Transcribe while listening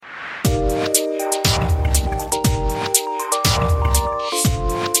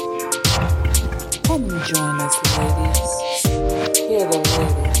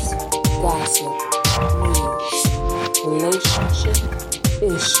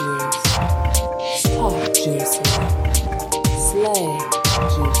juice, talk juicy, slay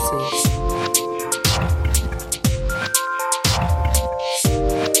juicy.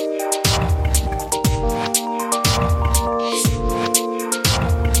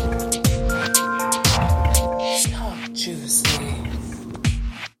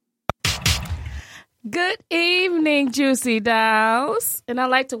 Good evening, Juicy Dolls. And I'd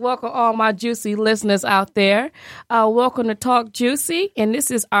like to welcome all my juicy listeners out there. Welcome to Talk Juicy. And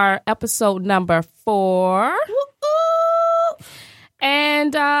this is our episode number 4.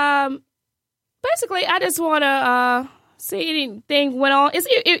 And basically, I just want to see anything went on. It's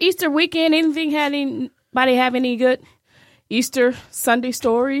Easter weekend. Anybody have any good Easter Sunday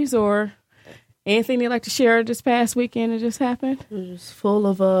stories or anything they'd like to share this past weekend that just happened? It was full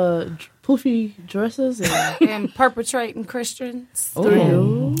of poofy dresses and perpetrating Christians.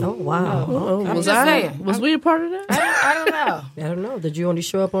 Oh wow! I'm just saying. Was we a part of that? I don't know. I don't know. Did you only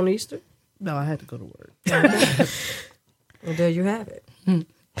show up on Easter? No, I had to go to work. Well, there you have it.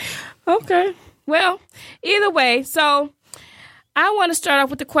 Okay. Well, either way, so I want to start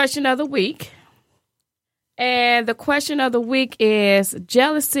off with the question of the week. And the question of the week is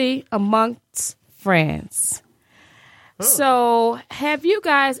jealousy amongst friends. So, have you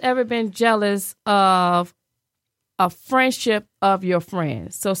guys ever been jealous of a friendship of your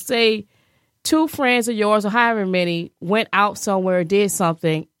friends? So, say 2 friends of yours or however many went out somewhere, did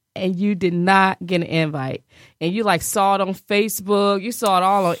something, and you did not get an invite. And you saw it on Facebook, you saw it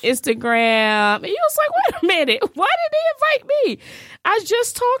all on Instagram, and you was like, wait a minute, why did they invite me? I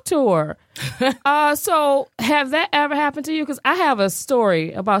just talked to her. So, have that ever happened to you? Because I have a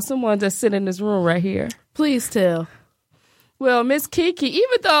story about someone that's sitting in this room right here. Please tell. Well, Miss Kiki,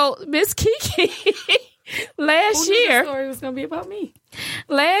 even though Miss Kiki last year, the story was going to be about me.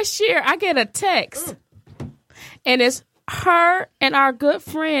 Last year, I get a text, and it's her and our good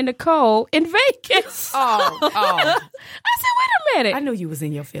friend Nicole in Vegas. Oh. I said, wait a minute. I knew you was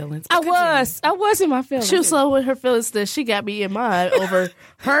in your feelings. I was in my feelings. She was so with her feelings that she got me in mine over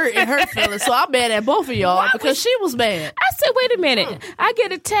her and her feelings. So I'm mad at both of y'all because she was mad. I said, wait a minute. I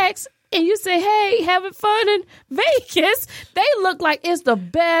get a text. And you say, hey, having fun in Vegas. They look like it's the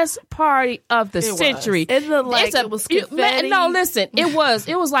best party of the century. It looked like it was confetti. No, listen. It was.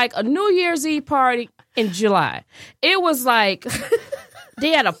 It was like a New Year's Eve party in July. It was like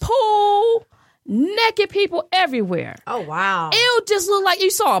they had a pool, naked people everywhere. Oh, wow. It just looked like you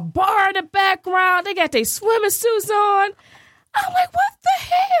saw a bar in the background. They got their swimming suits on. I'm like, what the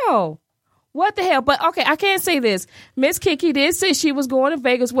hell? What the hell? But, okay, I can't say this. Miss Kiki did say she was going to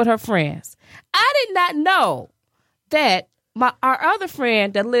Vegas with her friends. I did not know that our other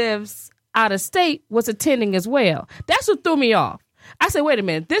friend that lives out of state was attending as well. That's what threw me off. I said, wait a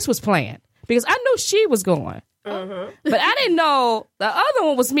minute, this was planned. Because I knew she was going. But I didn't know the other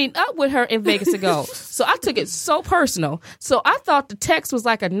one was meeting up with her in Vegas to go. So I took it so personal. So I thought the text was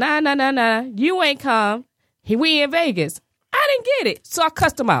like a, nah, you ain't come. We in Vegas. I didn't get it. So I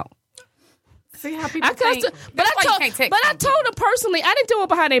cussed him out. See how people think. But I told them personally. I didn't do it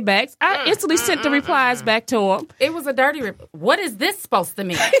behind their backs. I instantly sent the replies back to them. It was a dirty reply. What is this supposed to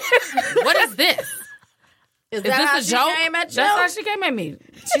mean? What is this? Is this a joke? That's how she came at me.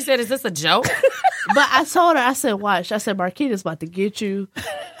 She said, is this a joke? But I told her, I said, watch. I said, Marquita's about to get you.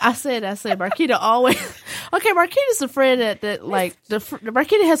 I said, Marquita always. Okay, Marquita's the friend that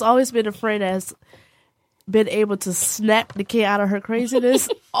Marquita has always been a friend that's been able to snap the kid out of her craziness.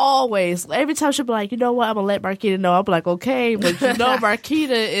 Always. Every time she'll be like, you know what, I'm going to let Marquita know. I'll be like, okay, but you know Marquita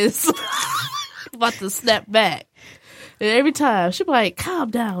is about to snap back. And every time she'll be like,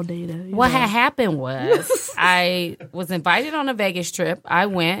 calm down, Dana. What had happened was I was invited on a Vegas trip. I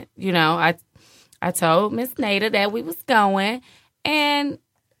went, I told Miss Nada that we was going, and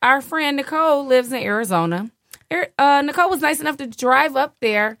our friend Nicole lives in Arizona. Nicole was nice enough to drive up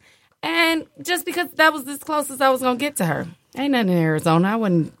there. And just because that was as close as I was going to get to her. Ain't nothing in Arizona. I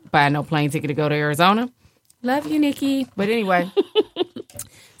wouldn't buy no plane ticket to go to Arizona. Love you, Nikki. But anyway.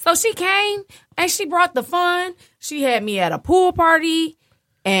 So she came and she brought the fun. She had me at a pool party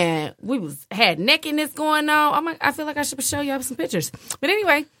and we had nakedness going on. I feel like I should show y'all some pictures. But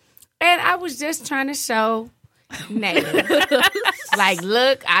anyway, and I was just trying to show Nada. Like,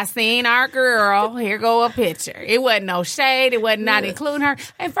 look, I seen our girl. Here go a picture. It wasn't no shade. It wasn't not including her.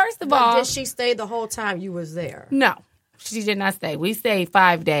 And first of all, did she stay the whole time you was there? No, she did not stay. We stayed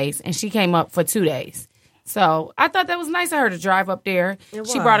 5 days, and she came up for 2 days. So I thought that was nice of her to drive up there.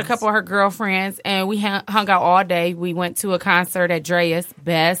 She brought a couple of her girlfriends, and we hung out all day. We went to a concert at Dreas,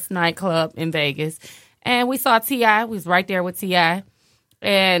 best nightclub in Vegas, and we saw T.I. We was right there with T.I.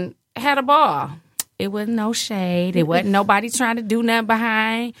 and had a ball. It wasn't no shade. It wasn't nobody trying to do nothing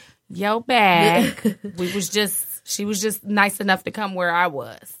behind your back. She was just nice enough to come where I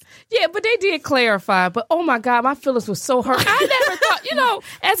was. Yeah, but they did clarify. But oh my God, my feelings were so hurt. I never thought,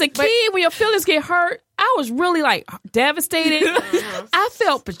 as a kid, when your feelings get hurt, I was really like devastated. I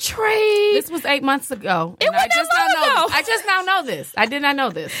felt betrayed. This was 8 months ago. It was I just now know this. I did not know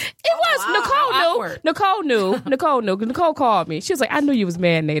this. It was. Nicole knew. Nicole knew. Nicole called me. She was like, I knew you was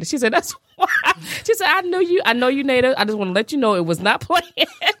mad, Nada. She said, that's why. She said, I know you, Nada. I just want to let you know it was not planned.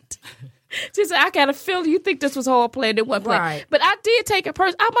 She said, I got a feeling you think this was whole planned. It wasn't planned. Right. But I did take it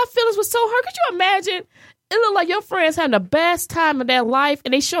personal. My feelings were so hurt. Could you imagine? It looked like your friends having the best time of their life,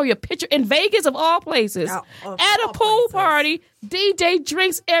 and they show you a picture in Vegas of all places. At a pool party, DJ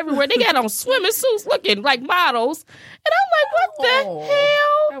drinks everywhere. They got on swimming suits looking like models. And I'm like, what the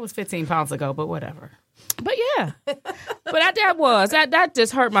hell? That was 15 pounds ago, but whatever. But yeah. But that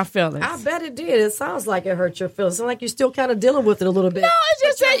just hurt my feelings. I bet it did. It sounds like it hurt your feelings. It sounds like you're still kind of dealing with it a little bit. No, it's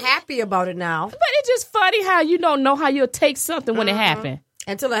just but you're happy about it now. But it's just funny how you don't know how you'll take something when it happened.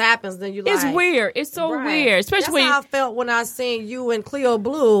 Until it happens, then you like. It's weird. It's so weird. Especially That's when how I felt when I seen you and Cleo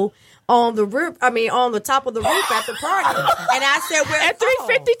Blue on the roof. I mean, on the top of the roof at the party. And I said, "Well, at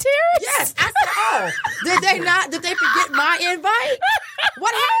 350 Terrace." Yes, I said, "Oh, did they not? Did they forget my invite?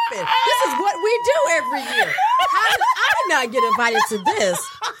 What happened? This is what we do every year. How did I not get invited to this?"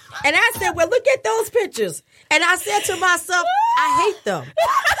 And I said, "Well, look at those pictures." And I said to myself, "I hate them."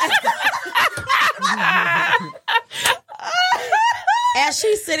 As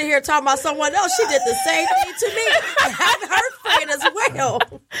she's sitting here talking about someone else, she did the same thing to me. I'm her friend as well.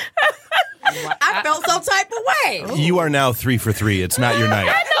 I felt some type of way. You are now 3 for 3. It's not your night.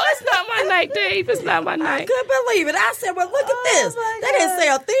 I know it's not my night, Dave. It's not my I night. couldn't believe it. I said, "Well, look at this. They didn't say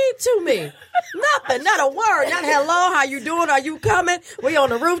a thing to me. Nothing, not a word. Not hello. How you doing? Are you coming? We on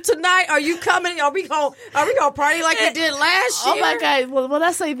the roof tonight? Are you coming? Are we gonna party like we did last year?" Oh my God! Well, when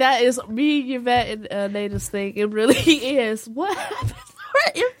I say that is me, Yvette, and Nada's thing, it really is. What happened?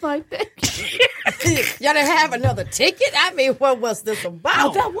 It's like that. Y'all didn't have another ticket? I mean, what was this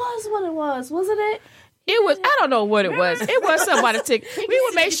about? That was what it was, wasn't it? It was. I don't know what it was. It was somebody's ticket. We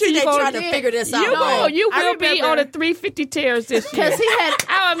will make sure you they go trying to figure this out. You I will be remember. on the 350 Terrace this year. Because he had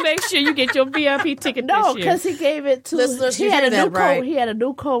I will make sure you get your VIP ticket no, this year. because he gave it to. Listeners, He you had a hear new that, right? He had a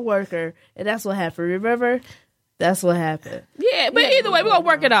new coworker, and that's what happened. Remember? That's what happened. Yeah, but either way, we're gonna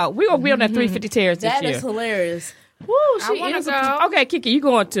work it out. We're gonna be on that 350 Terrace this That year. is hilarious. Woo, I wanna is go. Okay, Kiki, you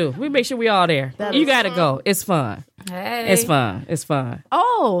going too? We make sure we all there. That You is gotta go. It's fun. Hey. It's fun. It's fun.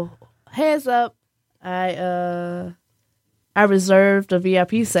 Oh, heads up! I reserved a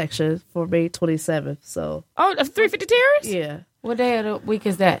VIP section for May 27th. So Oh, the 350 Terrace? yeah, What day of the week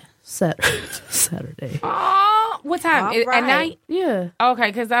is that? Saturday. Oh, what time? All At right. night? Yeah. Okay,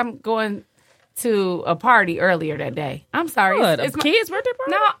 because I'm going to a party earlier that day. I'm sorry. What, a It's my kid's birthday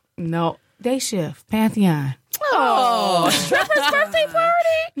party? no day shift Pantheon. Oh, stripper's birthday party?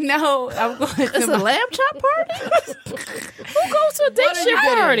 No, I'm going It's to a lamb chop party? Who goes to a day shift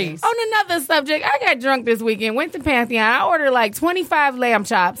parties? On another subject, I got drunk this weekend. Went to Pantheon. I ordered like 25 lamb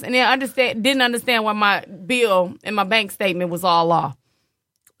chops, and then didn't understand why my bill and my bank statement was all off.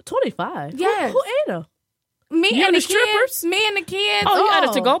 25? Yes. Who ate them? Me You and and the the strippers? kids. Me and the kids. Oh, you got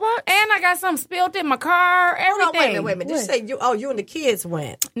a to-go box? And I got something spilled in my car. Hold on, Everything. wait a minute. Did you say you and the kids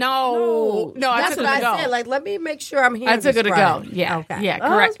went? No, I That's took what her to I go. said. Like, let me make sure I'm hearing I took her to this go. right. Yeah, Okay. yeah,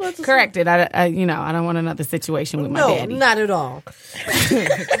 I was about to say- corrected. I don't want another situation with my No, daddy. not at all. We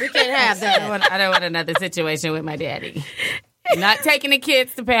can't have that. I don't want another situation with my daddy. Not taking the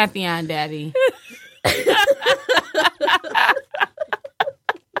kids to Pantheon, daddy.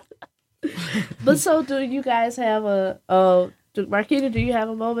 But so do you guys have Marquita, do you have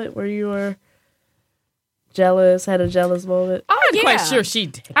a moment where you were jealous, had a jealous moment? I'm yeah. quite sure she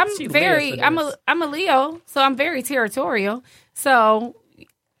did. I'm She very. lived for this. I'm a Leo, so I'm very territorial. So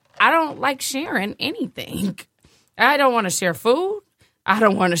I don't like sharing anything. I don't want to share food. I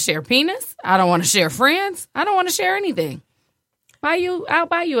don't want to share penis. I don't want to share friends. I don't want to share anything. I'll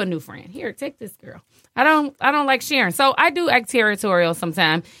buy you a new friend. Here, take this girl. I don't like sharing. So I do act territorial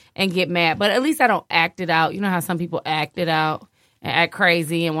sometimes and get mad, but at least I don't act it out. You know how some people act it out and act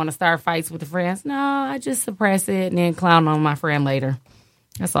crazy and want to start fights with the friends? No, I just suppress it and then clown on my friend later.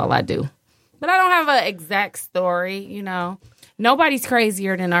 That's all I do. But I don't have an exact story, you know. Nobody's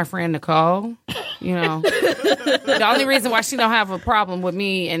crazier than our friend Nicole, you know. The only reason why she don't have a problem with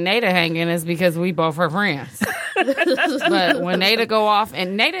me and Nada hanging is because we both her friends. But when Nada go off,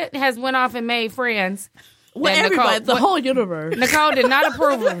 and Nada has went off and made friends. Well, that everybody, Nicole, the whole universe. Nicole did not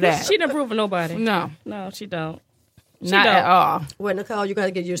approve of that. She didn't approve of nobody. No. No, she don't. Not don't. at all. Well, Nicole, you got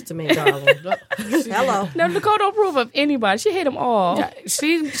to get used to me, darling. Hello. No, Nicole don't approve of anybody. She hate them all.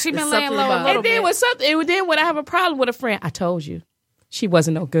 She been laying something low a about- little And then bit. when something, and then when I have a problem with a friend, I told you she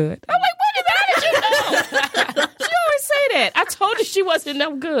wasn't no good. I'm like, how did you know? She always say that. I told you she wasn't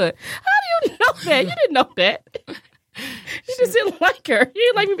no good. How do you know that? You didn't know that. You just didn't like her. You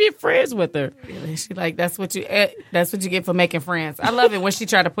didn't like me being friends with her. She like that's what you get for making friends. I love it when she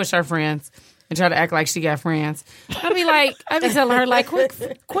try to push her friends and try to act like she got friends. I be telling her like,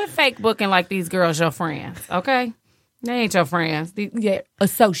 quit fake booking like these girls your friends, okay? They ain't your friends. Yeah,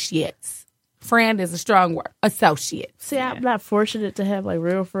 associates. Friend is a strong word. Associates. See, I'm not fortunate to have like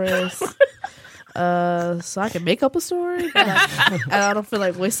real friends. So I can make up a story, but I don't feel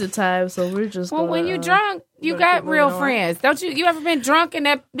like wasting time. So we're just Well, when gonna, you drunk, you gonna got keep real moving on. friends. Don't you? You ever been drunk and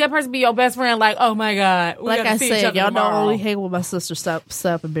that person be your best friend? Like, oh my god, we like gotta I see each said, other y'all tomorrow. don't only hang with my sister.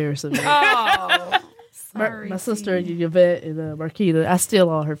 Stop embarrassing me. Oh, My sister Yvette and Marquita. I steal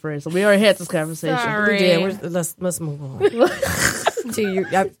all her friends. So we already had this conversation. Sorry. We did. Let's move on. To you,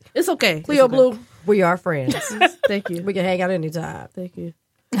 It's okay. Cleo It's okay. Blue, we are friends. Thank you. We can hang out anytime. Thank you.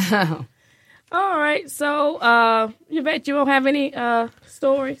 All right. So, Yvette, you don't have any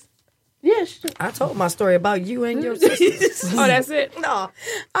stories? Yeah, sure. I told my story about you and your sister. Oh, that's it? No,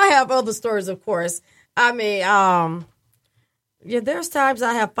 I have other stories, of course. I mean, yeah, there's times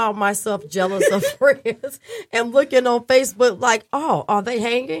I have found myself jealous of friends and looking on Facebook like, oh, are they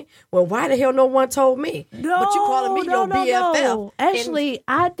hanging? Well, why the hell no one told me? No, but you calling me your BFF. No. Actually,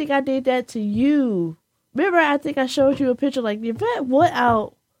 I think I did that to you. Remember, I think I showed you a picture like Yvette went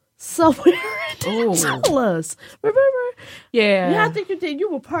out somewhere and didn't tell us. Remember? Yeah, I think you did. You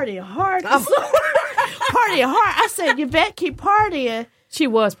were partying hard. Partying hard. I said, Yvette, keep partying. She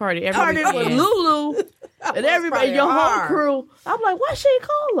was partying. Partying with Lulu and everybody, partying your whole hard. crew. I'm like, why she ain't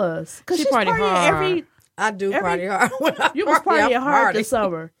call us? Because She she's party partying hard. every. I do Every- party hard. When I You was party, partying I'm hard partying. this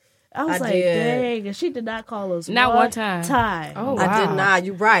summer. I was I like, did. dang, and she did not call us. Not one time. Oh, I wow. did not.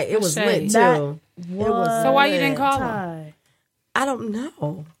 You're right. It was shade. lit Not too. one So why you didn't call her? time. I don't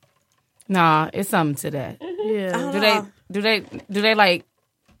know. Nah, it's something to that. Yeah. Do they like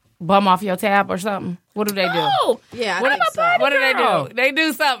bum off your tab or something? What do they do? Oh, Yeah, I What, think so. what do they girl. do? They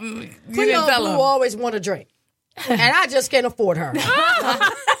do something. You Cleo didn't tell Blue them. always want a drink, and I just can't afford her.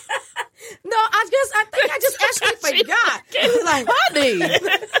 No, I think I just actually forgot. Like, honey,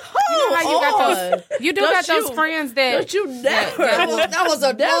 How you got those? You do Don't got those you- friends that Don't you never, that was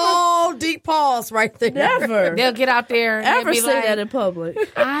a long, deep pause right there. never, they'll get out there and ever they'll be say like, that in public.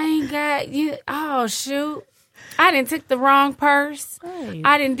 I ain't got you. Oh shoot. I didn't took the wrong purse. Right.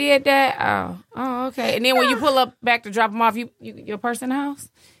 I didn't did that. Oh, okay. And then when you pull up back to drop them off, your person house?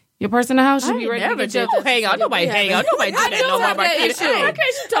 Your person house? You I be ready to never get your did that. hang on. Nobody hang on. Nobody do that no more, have that Marquita. issue. Okay,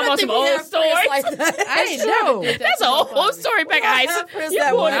 she talking about some old stories. I ain't never did that. That's an old story back in high school. Friends You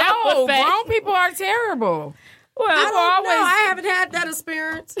that pulled way. it out No, with fact. grown people are terrible. Well, I don't know. always- I haven't had that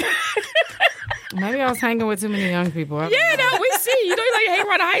experience. Maybe I was hanging with too many young people. yeah, no, we see. You know, you like hang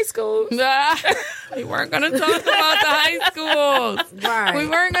around the high school. We weren't going to talk about the high schools. Right. We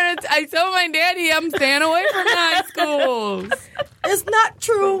weren't going to. I told my daddy I'm staying away from the high schools. It's not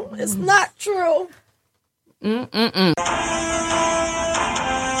true. It's not true.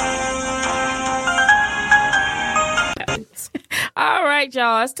 All right,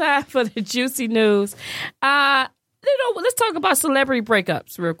 y'all. It's time for the juicy news. Let's talk about celebrity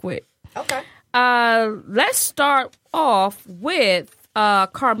breakups real quick. Okay. Let's start off with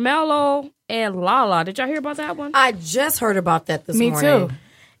Carmelo and Lala. Did y'all hear about that one? I just heard about that this Me morning. too.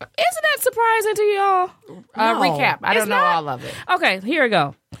 Isn't that surprising to y'all? No. Recap. I don't It's know not? all of it. Okay, here we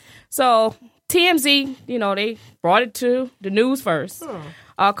go. So TMZ, they brought it to the news first.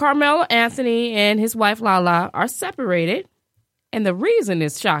 Carmelo Anthony and his wife Lala are separated, and the reason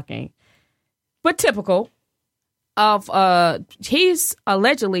is shocking, but typical. He's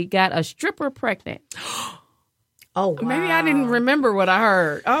allegedly got a stripper pregnant, Oh, wow. Maybe I didn't remember what I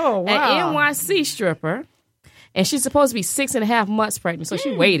heard. Oh, wow. an NYC stripper. And she's supposed to be 6.5 months pregnant. So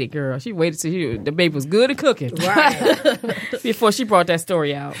she waited, girl. She waited till the baby was good and cooking. Right. Before she brought that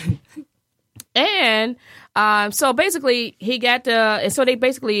story out. And so basically,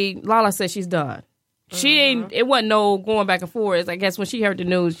 Lala said she's done. She ain't, it wasn't no going back and forth. I guess when she heard the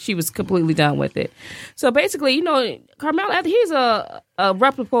news, she was completely done with it. So basically, Carmelo, he's a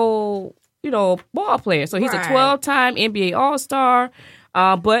reputable, ball player. So he's Right. a 12-time NBA All-Star.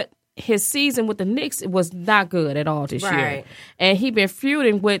 But his season with the Knicks was not good at all this year. Right. And he been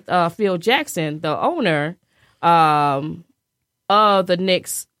feuding with Phil Jackson, the owner of the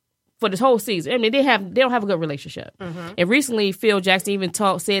Knicks, for this whole season. I mean, they don't have a good relationship. And recently, Phil Jackson even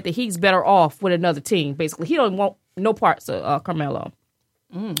said that he's better off with another team. Basically, he don't want no parts of Carmelo.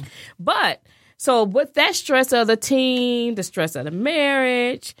 But so with that stress of the team, the stress of the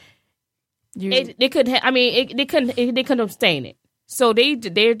marriage, they couldn't sustain it. So they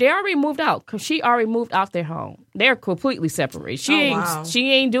already moved out because she already moved out their home. They're completely separated. She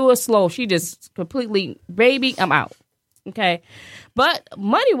ain't do it slow. She just completely, baby, I'm out. Okay, but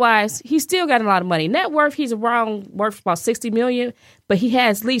money wise, he still got a lot of money. Net worth, he's worth about $60 million, but he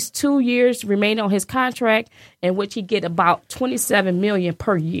has at least 2 years remaining on his contract, in which he get about $27 million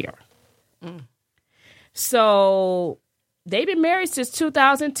per year. So they've been married since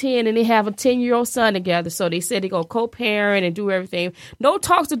 2010, and they have a 10-year-old son together. So they said they're going to co-parent and do everything. No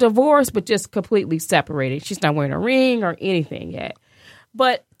talks of divorce, but just completely separated. She's not wearing a ring or anything yet.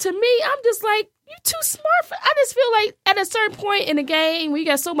 But to me, I'm just like, you're too smart. I just feel like at a certain point in the game, where you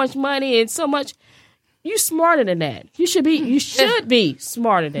got so much money and so much, you smarter than that. You should be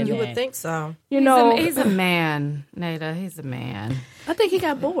smarter than that. You would think so. You know, he's a man, Nada. He's a man. I think he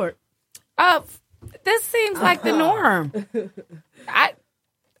got bored. This seems like the norm.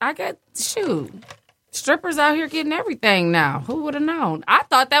 I got shoot. Strippers out here getting everything now. Who would have known? I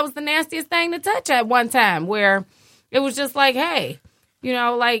thought that was the nastiest thing to touch at one time, where it was just like, hey, you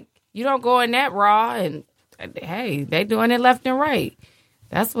know, like, you don't go in that raw, and hey, they doing it left and right.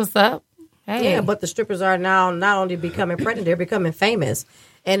 That's what's up. Hey. Yeah, but the strippers are now not only becoming pregnant, they're becoming famous.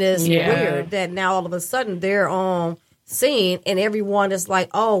 And it's weird that now all of a sudden they're on scene and everyone is like,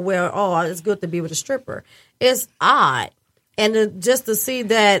 it's good to be with a stripper. It's odd. And just to see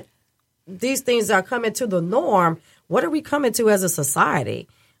that these things are coming to the norm, what are we coming to as a society?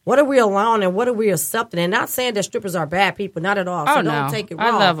 What are we allowing and what are we accepting? And not saying that strippers are bad people, not at all. So don't take it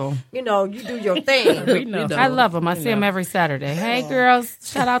wrong. I love them. You know, you do your thing. I love them. I see them every Saturday. Hey, girls.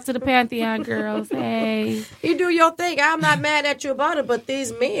 Shout out to the Pantheon girls. Hey. You do your thing. I'm not mad at you about it, but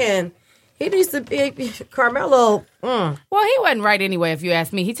these men, he needs to be Carmelo. Well, he wasn't right anyway, if you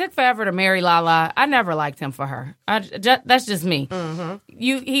ask me. He took forever to marry Lala. I never liked him for her. That's just me. Mm-hmm.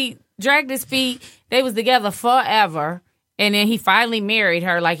 He dragged his feet. They was together forever. And then he finally married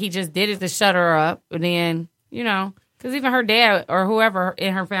her. Like, he just did it to shut her up. And then, you know, because even her dad or whoever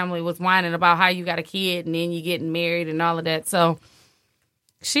in her family was whining about how you got a kid and then you getting married and all of that. So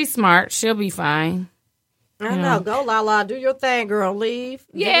she's smart. She'll be fine. I know. Go, Lala. Do your thing, girl. Leave.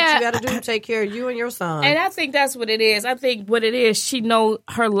 Yeah. Do what you got to do to take care of you and your son. And I think that's what it is. I think what it is, she know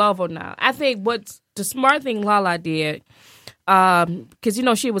her level now. I think what's the smart thing Lala did, because, you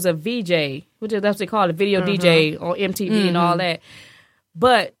know, she was a VJ, which is that's what they call it, video DJ on MTV and all that.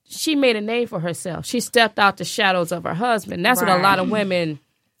 But she made a name for herself. She stepped out the shadows of her husband. That's what a lot of women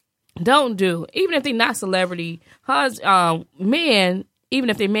don't do. Even if they're not celebrity, men, even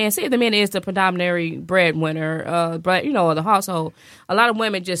if they're man, say if the man is the predominant breadwinner, but you know, the household, a lot of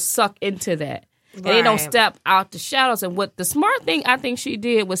women just suck into that. And they don't step out the shadows. And what the smart thing I think she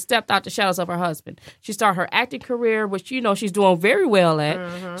did was stepped out the shadows of her husband. She started her acting career, which, you know, she's doing very well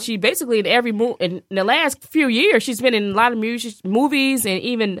at. She basically in the last few years, she's been in a lot of movies and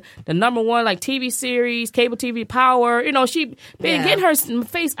even the number one like TV series, cable TV Power. You know, she been getting her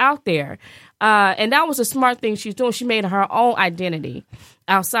face out there. And that was a smart thing she's doing. She made her own identity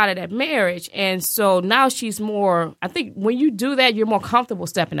outside of that marriage. And so now she's more, I think when you do that, you're more comfortable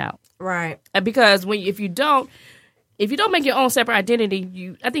stepping out. Right. Because if you don't make your own separate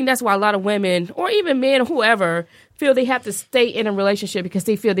identity, I think that's why a lot of women or even men or whoever feel they have to stay in a relationship because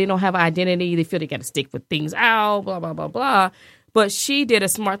they feel they don't have an identity. They feel they got to stick with things out, blah, blah, blah, blah. But she did a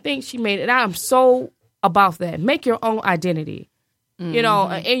smart thing. She made it. And I'm so about that. Make your own identity, you know,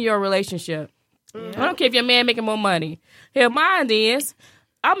 in your relationship. I don't care if your man making more money. Hell, mine is.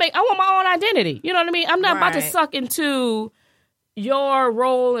 I want my own identity. You know what I mean? I'm not about to suck into your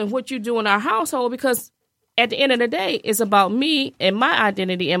role and what you do in our household because at the end of the day, it's about me and my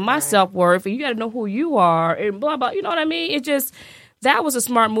identity and my self-worth. And you got to know who you are and blah, blah. You know what I mean? It just, that was a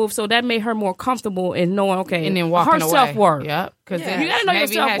smart move. So that made her more comfortable in knowing, okay, and then walking her away. Self-worth. Yep. Because you got to know your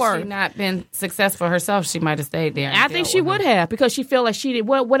self-worth. Had she not been successful herself, she might have stayed there. I think she would have because she felt like she did.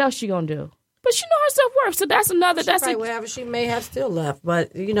 What else she going to do? But she know her self-worth. So that's another. Whatever she may have still left.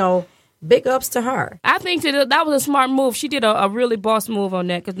 But, you know, big ups to her. I think that was a smart move. She did a really boss move on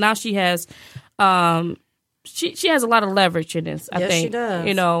that because now she has, she has a lot of leverage in this. I think she does.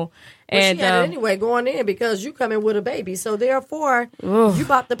 You know, But and she had it anyway going in because you come in with a baby, so therefore you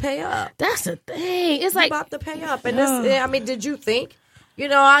about to pay up. That's the thing. It's like you about to pay up, and this. I mean, did you think? You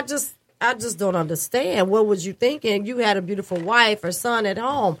know, I I just don't understand. What was you thinking? You had a beautiful wife or son at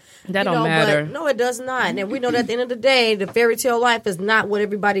home. That don't matter. But no, it does not. And we know that at the end of the day, the fairy tale life is not what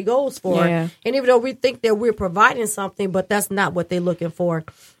everybody goes for. Yeah. And even though we think that we're providing something, but that's not what they're looking for.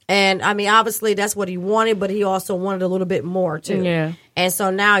 And I mean, obviously, that's what he wanted, but he also wanted a little bit more too. Yeah. And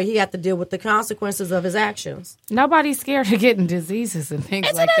so now he had to deal with the consequences of his actions. Nobody's scared of getting diseases and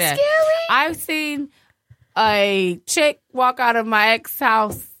things like that. scary? I've seen a chick walk out of my ex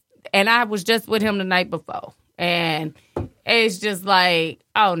house, and I was just with him the night before, and it's just like,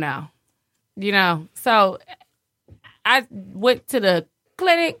 oh no, So I went to the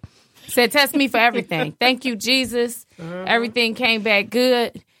clinic, said test me for everything. Thank you, Jesus. Everything came back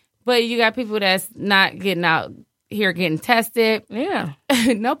good, but you got people that's not getting out here getting tested. Yeah.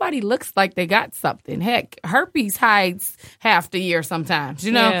 Nobody looks like they got something. Heck, herpes hides half the year sometimes,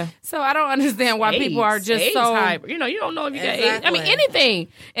 Yeah. So I don't understand why people are just AIDS so... hyper. You don't know if you got AIDS. I mean, Exactly. anything.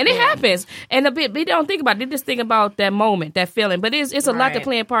 And it happens. And they don't think about it. They just think about that moment, that feeling. But it's a lot to Right.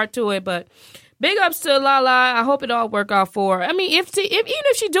 play a part to it. But big ups to Lala. I hope it all work out for her. I mean, even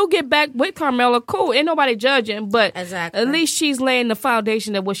if she do get back with Carmela, cool. Ain't nobody judging. But Exactly. at least she's laying the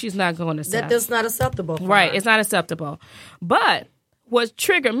foundation of what she's not going to say. That's not acceptable. For Right, her. it's not acceptable. But what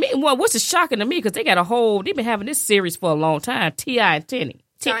triggered me, what's shocking to me, because they've been having this series for a long time, T.I. and Tiny.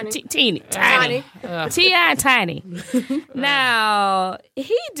 Tiny. T.I. and Tiny. Now,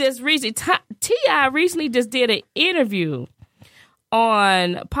 T.I. recently just did an interview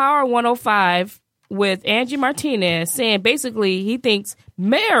on Power 105 with Angie Martinez, saying basically he thinks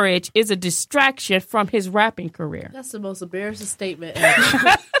marriage is a distraction from his rapping career. That's the most embarrassing statement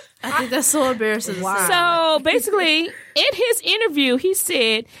ever. I think that's so embarrassing. To say. So basically, in his interview, he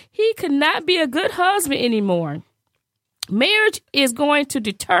said he could not be a good husband anymore. Marriage is going to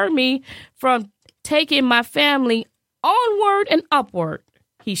deter me from taking my family onward and upward,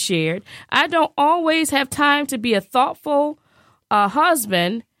 he shared. I don't always have time to be a thoughtful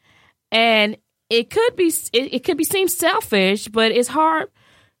husband, and it could be seem selfish, but it's hard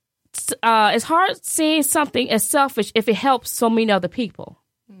seeing something as selfish if it helps so many other people.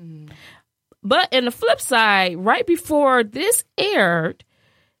 But in the flip side, right before this aired,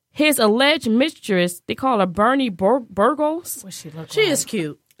 his alleged mistress, they call her Bernie Burgos. What she look She like? is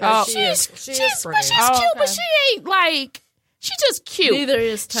cute. Oh, She's pretty. cute, Oh, but okay. she ain't like, she's just cute. Neither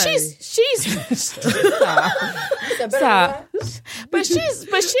is Tiny. She's Stop. but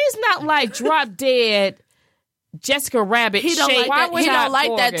she's not like drop dead Jessica Rabbit. He don't shape. like that. He don't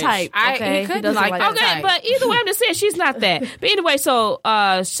like that Gorgeous. type. Okay, he couldn't doesn't like that Okay, type. but either way, I'm just saying she's not that. But anyway, so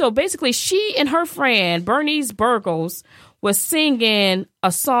basically, she and her friend Bernice Burgos was singing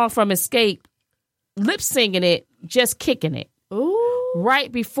a song from Escape, lip singing it, just kicking it, Ooh.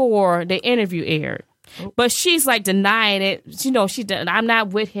 right before the interview aired. But she's like denying it. I'm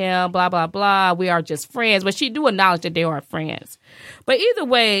not with him, blah, blah, blah. We are just friends. But she do acknowledge that they are friends. But either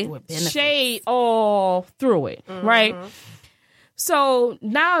way, shade all through it, right? So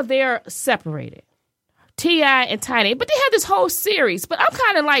now they're separated. T.I. and Tiny. But they have this whole series. But I'm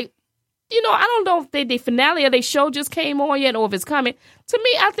kind of like, I don't know if the finale of their show just came on yet or if it's coming. To me,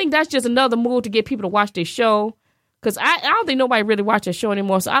 I think that's just another move to get people to watch their show. Because I don't think nobody really watches the show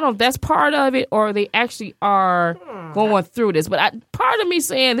anymore. So I don't know if that's part of it or they actually are going through this. But part of me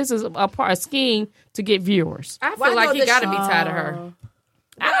saying this is a scheme to get viewers. I Well, feel I like know he that got to be tired of her.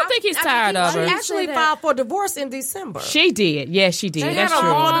 I don't think he's tired of She her. actually filed for divorce in December. She did. Yes, she did. They That's had a true.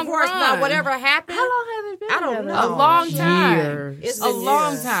 long divorce now. run. Whatever happened. How long have they been I don't together? know. A long time. Years. It's A been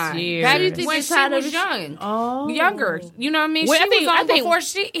long years. time. Years. Back Do you think when they she tired of was each- young. Oh. Younger. You know what I mean? Well, she I think- was on I think- before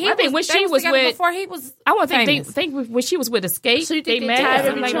she... He I think was, when she they was together with- before he was I want to famous. think when she was with Escape, So you they think they met tired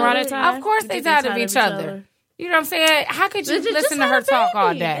of like each around other? that time. Of course You they think tired they of tired each of each other. other? You know what I'm saying? How could you They just listen to had her a talk all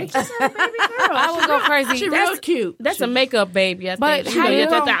baby. day? They just had a baby girl. I would go crazy. She That's- real cute. That's a makeup baby. I But think. how you I'm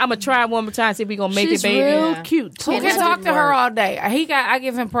gonna- gonna try one more time see if we gonna make She's it, baby. real Yeah. cute. Who too. can talk to her all day? I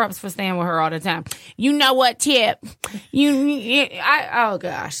give him props for staying with her all the time. You know what, Tip? Oh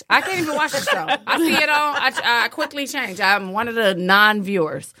gosh, I can't even watch the show. I see it on. I quickly change. I'm one of the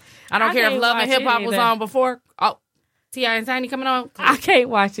non-viewers. I don't I care if can't Love and watch Hip Hop it was either. on before. Oh, T.I. and Tiny coming on. I can't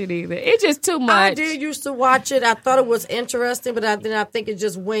watch it either. It's just too much. I did used to watch it. I thought it was interesting, but then I think it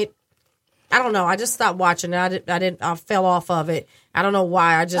just went. I don't know. I just stopped watching it. I fell off of it. I don't know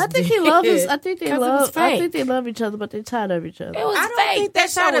why. I just. I think did. he loves us. I think they 'Cause it was love. I fake. think they love each other, but they tired of each other. It was I don't fake. think they're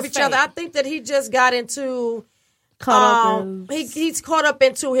That show tired of was each other. I fake. think that he just got into. Caught up in. He's caught up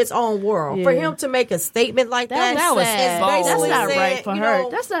into his own world. Yeah. For him to make a statement like that, That was is sad. basically That's not saying, right for you her. know,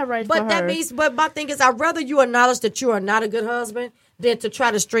 That's not right but for that her. means, but my thing is, I'd rather you acknowledge that you are not a good husband than to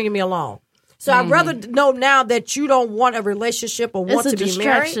try to string me along. So I'd rather know now that you don't want a relationship or want It's a to be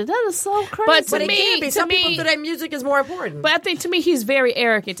distraction. married. That is so crazy. But to But it me- can be. to Some me- people feel that music is more important. But I think to me, he's very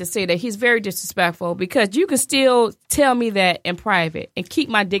arrogant to say that. He's very disrespectful because you can still tell me that in private and keep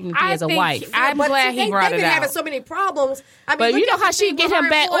my dignity I as a think wife. I'm But glad see, he brought they've it been having out. so many problems. I mean, But look you know at how the she thing get with him her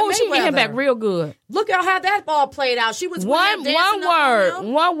back? and Floyd Oh, she get him back Mayweather. real good. Look at how that ball played out. She was with him dancing up on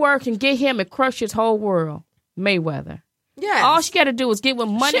him. One word can get him and crush his whole world. Mayweather. Yes. All she got to do is get with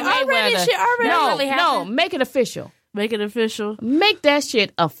money. She already- Mayweather. she already no, really no, happened. make it official. Make it official. Make that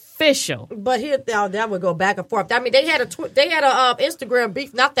shit official. But here, now that would go back and forth. I mean, they had a Instagram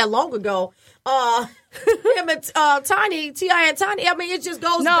beef not that long ago. Him and Tiny, T.I. and Tiny. I mean, it just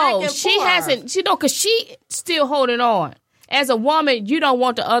goes back No, and she forth. hasn't. She know because she still holding on. As a woman, you don't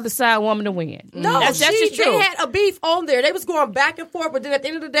want the other side woman to win. No, that's just true. They had a beef on there. They was going back and forth, but then at the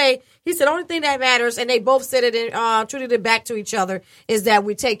end of the day, he said, the only thing that matters, and they both said it and treated it back to each other, is that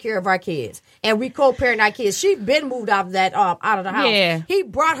we take care of our kids. And we co-parent our kids. She been moved out of that, out of the house. Yeah. He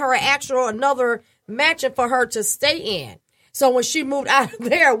brought her another mansion for her to stay in. So when she moved out of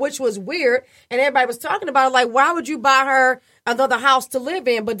there, which was weird, and everybody was talking about it, like, why would you buy her another house to live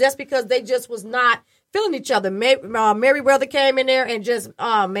in? But that's because they just was not feeling each other. Merriweather came in there and just,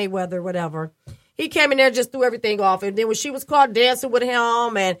 Mayweather, whatever. He came in there and just threw everything off. And then when she was caught dancing with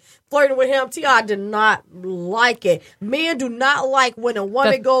him and flirting with him, T.I. did not like it. Men do not like when a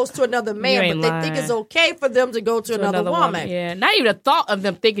woman goes to another man, ain't but they think lying. it's okay for them to go to another woman. Yeah, not even a thought of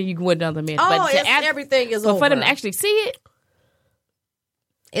them thinking you can win another man. Oh, but everything is but over. for them to actually see it,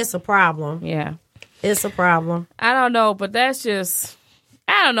 It's a problem. yeah. It's a problem. I don't know, but that's just,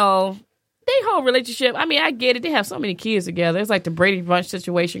 I don't know. Their whole relationship, I mean, I get it. They have so many kids together. It's like the Brady Bunch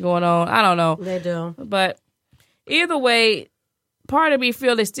situation going on. I don't know. They do. But either way, part of me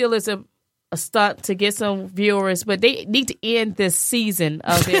feel it still is a stunt to get some viewers, but they need to end this season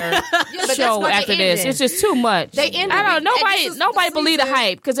of their that's show what they after this. ended. It's just too much. They ended I don't. it, and Nobody. this is Nobody the believe the season.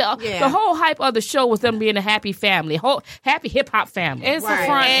 hype because Yeah. the whole hype of the show was them being a happy family, whole happy hip hop family. It's Right. a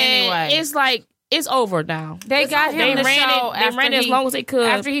front And anyway. it's like it's over now. They got him They the ran show it. They after ran it as he- long as they could.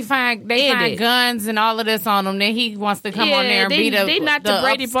 After they find Ended. guns and all of this on him, then he wants to come on there and they, be they not the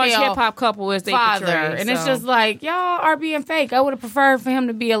Brady Bunch upscale hip hop couple as they father. portray. And it's so. just like, y'all are being fake. I would have preferred for him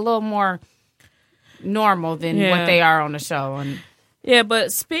to be a little more normal than Yeah. what they are on the show. And Yeah,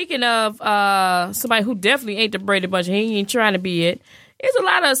 but speaking of somebody who definitely ain't the Brady Bunch, he ain't trying to be it. There's a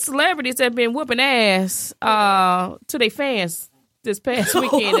lot of celebrities that have been whooping ass to their fans this past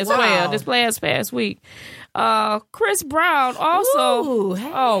weekend as well. This past week. Chris Brown also. Ooh, hey.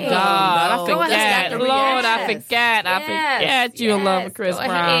 Oh God, I Go forgot. ahead. Lord, I Yes. forgot. I forgot you love Chris Go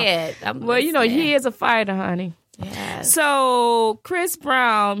Brown. ahead. I'm Well, you know, listening. he is a fighter, honey. Yes. So Chris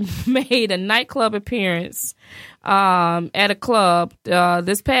Brown made a nightclub appearance at a club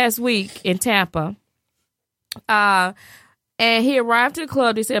this past week in Tampa. And he arrived to the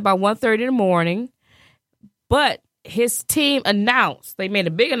club, they said, about 1:30 in the morning. But his team announced, they made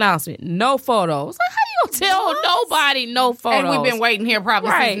a big announcement, no photos. Like, how you gonna tell nobody no photos? And we've been waiting here probably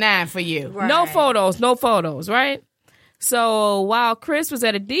Right. since 9 for you. No photos, right? So while Chris was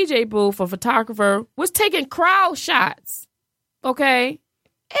at a DJ booth, a photographer was taking crowd shots, okay?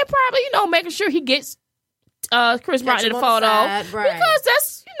 And probably, making sure he gets Chris Brown in him the on photo. the side, right. Because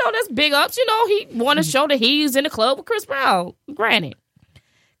that's big ups. He want to show that he's in the club with Chris Brown. Granted.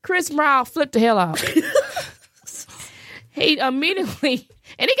 Chris Brown flipped the hell out. He immediately,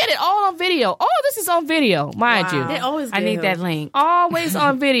 and he got it all on video. All this is on video, mind Wow. you. They always I get need him. that link. Always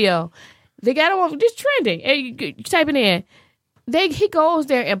on video. They got him on, just trending. Hey, you type it in. He goes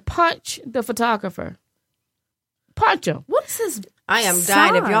there and punch the photographer. Punch him. What's his? I am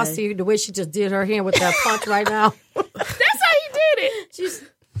dying. If y'all Sigh. see the way she just did her hand with that punch right now. That's how he did it. She's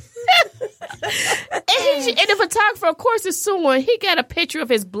And the photographer, of course, is suing. He got a picture of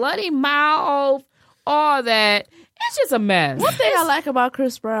his bloody mouth, all that. It's just a mess. One thing I like about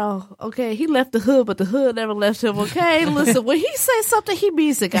Chris Brown, okay, he left the hood, but the hood never left him. Okay, listen, when he says something, he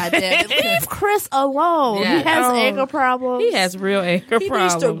means it. Goddamn it, leave Chris alone. Yeah. He has Oh. anger problems. He has real anger He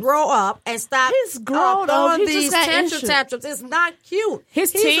problems. needs to grow up and stop. He's grown up. throwing He just these got issues. tantrums. It's not cute.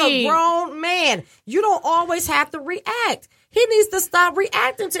 His He's team- a grown man. You don't always have to react. He needs to stop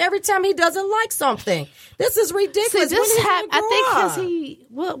reacting to every time he doesn't like something. This is See, ridiculous. this happened. I think because because he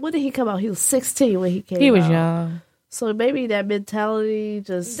when did he come out? He was 16 when he came. He was out. young. So maybe that mentality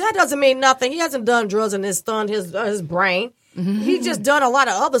just. that doesn't mean nothing. He hasn't done drugs and it's stunned his brain. He's just done a lot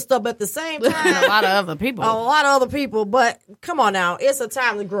of other stuff at the same And time. a lot of other people. A lot of other people, but come on now, it's a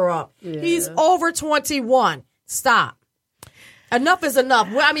time to grow up. He's over 21. Stop. Enough is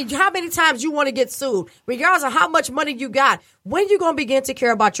enough. Well, I mean, how many times you want to get sued? Regardless of how much money you got, when you going to begin to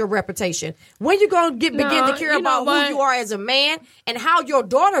care about your reputation? When you going to begin to care about who you are as a man and how your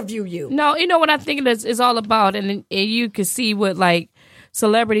daughter view you? No, you know what I think it's all about, and you can see what like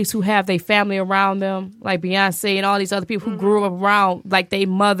celebrities who have their family around them, like Beyonce and all these other people who grew up around, like their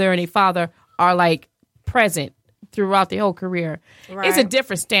mother and their father are like present throughout their whole career. Right. It's a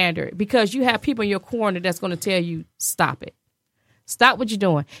different standard because you have people in your corner that's going to tell you, stop it. Stop what you're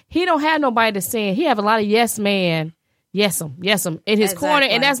doing. He don't have nobody to say. He have a lot of yes man, yes in his corner,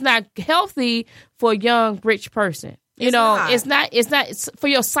 and that's not healthy for a young rich person. It's not for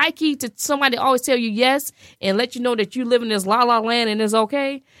your psyche to somebody always tell you yes and let you know that you live in this la la land and it's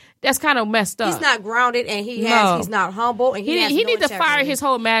okay. That's kind of messed up. He's not grounded and he's not humble and he needs to fire his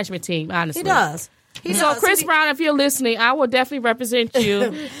whole management team. Honestly, he does. So Chris Brown, if you're listening, I will definitely represent you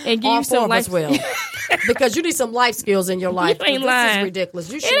and give you some life skills. Because you need some life skills in your life. You ain't lying. This is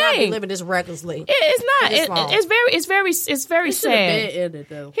ridiculous. You should not be living this recklessly. It's not. It's very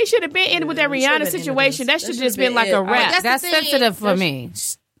sad. He should have been in it with that Rihanna situation. That should have just been like a rap. That's sensitive for me.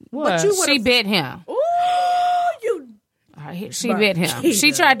 What? She bit him. Ooh, you. She bit him.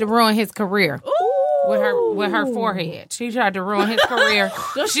 She tried to ruin his career. With her forehead. She tried to ruin his career.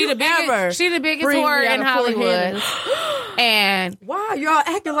 She the biggest whore in Hollywood. And wow, y'all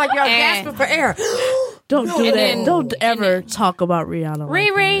acting like y'all gasping for air. Don't do that. Don't ever talk about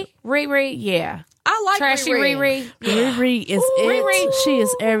Rihanna. Riri, yeah. I like Trashy Riri. Riri is it. She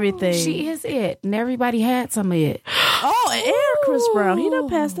is everything. She is it. And everybody had some of it. Oh, and Chris Brown. He done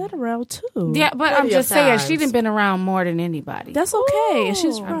passed that around too. Yeah, but I'm just saying, she done been around more than anybody. That's okay. And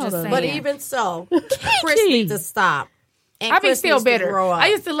she's proud of it. But even so, Chris needs to stop. And I be still bitter. I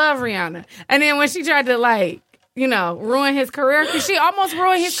used to love Rihanna. And then when she tried to ruin his career, because she almost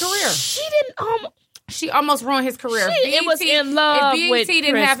ruined his career. She almost ruined his career. It was in love with BET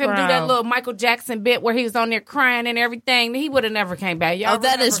didn't Chris have him Brown. do that little Michael Jackson bit where he was on there crying and everything, he would have never came back. Y'all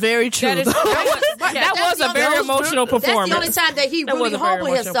that is very true. That was a very emotional performance. That's the only time that he really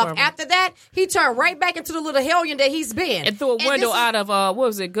humbled himself. After that, he turned right back into the little hellion that he's been. And threw a window out of, what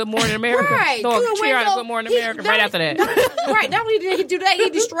was it, Good Morning America? Right. Threw a chair out of Good Morning America right after that. Right. Not only did he do that, he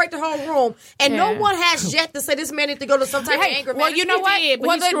destroyed the whole room. And no one has yet to say this man needs to go to some type of anger management. Well, you know what?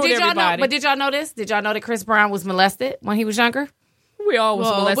 Did y'all know? But did y'all know this? Did y'all know that Chris Brown was molested when he was younger? We all was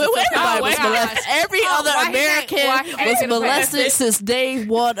molested. Everybody was molested. Every other American was molested since day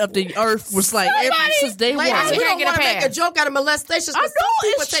one of the earth. Was like since day one. We don't want to make a joke out of molestation. I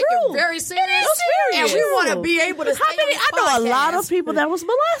know people take it very serious. And we want to be able to. I know a lot of people that was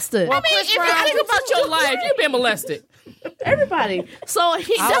molested. Well, if you think about your life, you've been molested. Everybody. So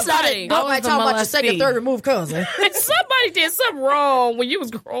that's not it. Nobody talking about your second, third removed cousin. Somebody did something wrong when you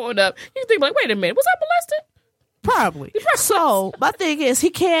was growing up. You think like, wait a minute, was I molested? Probably. So my thing is, he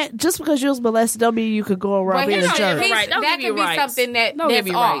can't just because you was molested don't mean you could go around being a jerk. That could be something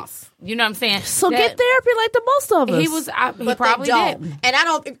that's off. You know what I'm saying? So get therapy like the most of us. He probably did. And I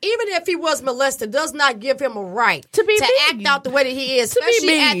don't. Even if he was molested, does not give him a right to act out the way that he is,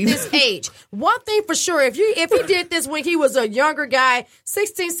 especially at this age. One thing for sure, if he did this when he was a younger guy,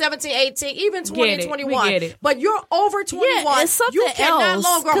 16, 17, 18, even 20, 21, but you're over 21, you can no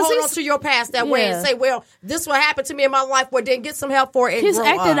longer hold on to your past that way and say, well, this will happen to me in my life, well, then get some help for it and He's grow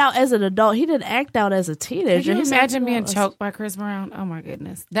acting up. out as an adult. He didn't act out as a teenager. Can you imagine being choked by Chris Brown? Oh my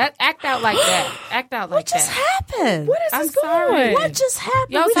goodness. Act out like that. Act out like that. What just happened? What is this going? What just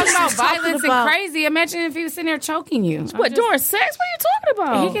happened? Y'all talking about violence and crazy. Imagine if he was sitting there choking you. What, during sex? What are you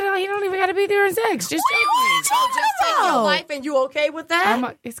talking about? He don't even got to be during sex. Just take your life and you okay with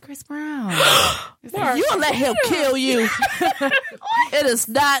that? It's Chris Brown. You'll let him kill you. It is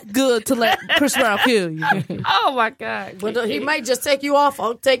not good to let Chris Brown kill you. Oh my God. But he might just take you off.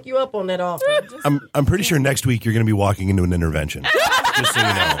 I'll take you up on that offer. I'm pretty sure next week you're going to be walking into an intervention. Just so you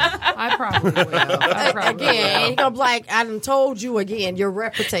know. I probably will. Again, he's going to be like, I done told you again, your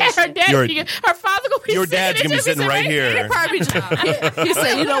reputation. Her father going to be your dad's going to be sitting right here. He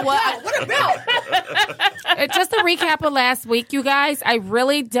said, you know what? What about? Just a recap of last week, you guys. I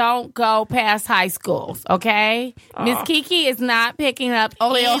really don't go past high schools, okay? Miss Kiki is not picking up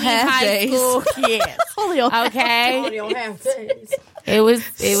only on half high days. School kids. Only on okay? Only on half days. It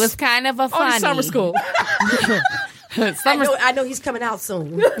was kind of a funny. Only summer school. I know he's coming out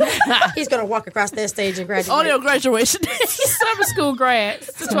soon. He's going to walk across that stage and graduate. Only on graduation day. Summer school grads.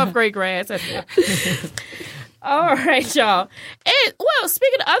 The 12th grade grads. All right, y'all. And, well,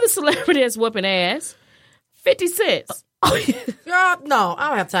 speaking of other celebrities whooping ass, 50 Cent. Girl, no, I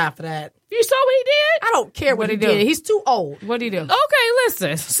don't have time for that. You saw what he did? I don't care what he did. He's too old. What did he do? Okay,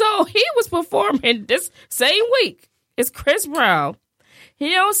 listen. So he was performing this same week is Chris Brown.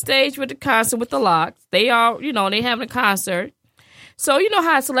 He on stage with the concert with the Locks. They all, they having a concert. So you know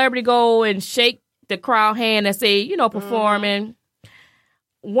how a celebrity go and shake the crowd hand as they, performing.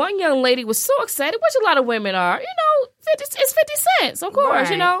 One young lady was so excited, which a lot of women are. It's 50 Cent, of course,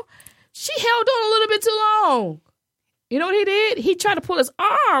 Right. She held on a little bit too long. You know what he did? He tried to pull his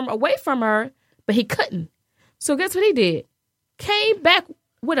arm away from her, but he couldn't. So guess what he did? Came back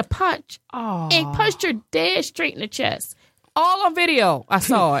with a punch and punched her dead straight in the chest. All on video. I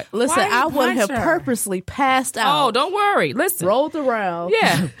saw it. Listen, Why you I would have punch her? purposely passed out. Oh, don't worry. Listen. Rolled around.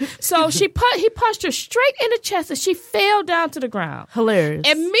 Yeah. So he punched her straight in the chest and she fell down to the ground. Hilarious.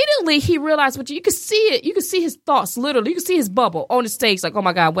 Immediately he realized what you could see it. You could see his thoughts literally. You could see his bubble on the stage like, oh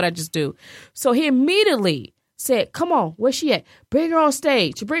my God, what'd I just do? So he immediately said, come on, where's she at? Bring her on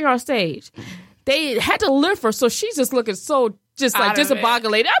stage. Bring her on stage. They had to lift her, so she's just looking so just like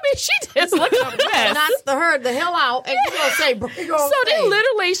disembogulated. I mean, she just looking a mess. Knocked her the hell out, and you gonna say, bring her on So they stage.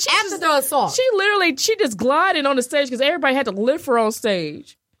 literally, After the assault. she just glided on the stage because everybody had to lift her on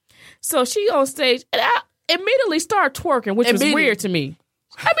stage. So she on stage, and I immediately started twerking, which was weird to me.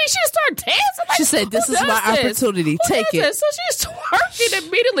 I mean, she just started dancing. Like, She said, "This who is my does this? opportunity. Who Take does it." this? So she's twerking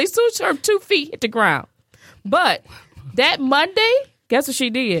immediately. Soon as her 2 feet hit the ground. But that Monday, guess what she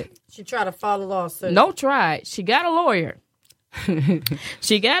did? She tried to file a lawsuit. No, tried. She got a lawyer.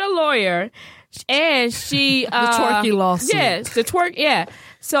 She got a lawyer, and she The twerky lawsuit. Yes, the twerk. Yeah.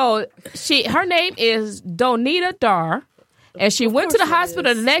 So her name is Donita Dar, and she went to the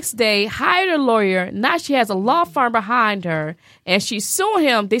hospital the next day, hired a lawyer. Now she has a law firm behind her, and she's suing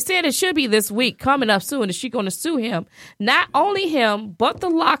him. They said it should be this week, coming up soon. Is she going to sue him? Not only him, but the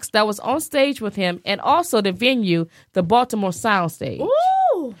Locks that was on stage with him, and also the venue, the Baltimore Sound Stage.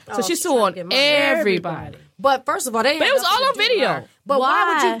 Ooh. So she's she's trying to suing get money. everybody. But first of all, they But it was all on video. But why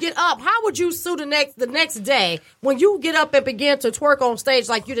would Why? you get up? How would you sue the next day when you get up and begin to twerk on stage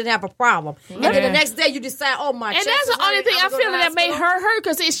like you didn't have a problem, and then the next day you decide, oh my, And chest that's is the only hurting, thing I'm I gonna feel go to that the made hospital. her hurt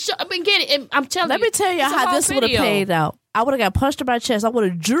because I'm getting it. I'm telling Let you. me tell you it's a how whole this would have video. paid out. I would have got punched in my chest. I would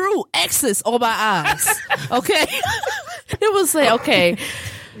have drew X's on my eyes. Okay? It was like, okay,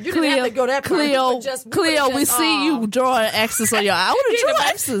 You didn't have to go that far. You Cleo, could just- Cleo, we just, see you drawing X's on your eye. I would have drew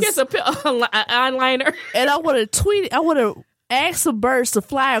X's. Here's a eyeliner. And I would have tweeted, I would have asked some birds to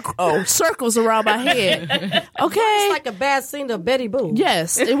fly circles around my head. Okay? It's like a bad scene of Betty Boo.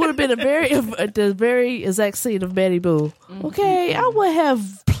 Yes, it would have been the very exact scene of Betty Boo. Okay, I would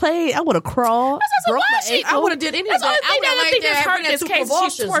have played. I would have crawled. So broke why my she- ankle. I would have did any of That's the that. only thing I that I think would that's have hurt laid there this and case.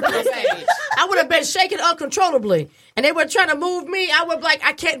 had She's two twerking on convulsions. stage. I would have been shaking uncontrollably. And they were trying to move me. I would be like,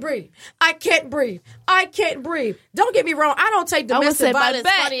 I can't breathe. I can't breathe. I can't breathe. Don't get me wrong. I don't take I would domestic say my violence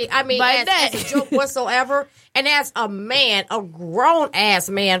back. funny. I mean, My as neck. a joke whatsoever. And as a man, a grown ass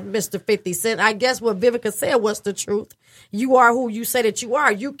man, Mr. 50 Cent, I guess what Vivica said was the truth. You are who you say that you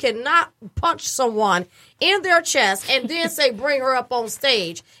are. You cannot punch someone in their chest and then say, bring her up on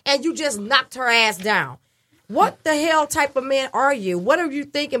stage. And you just knocked her ass down. What the hell type of man are you? What are you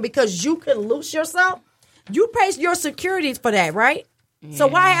thinking? Because you can loose yourself? You pay your security for that, right? So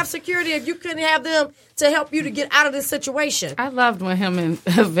why have security if you couldn't have them to help you to get out of this situation? I loved when him and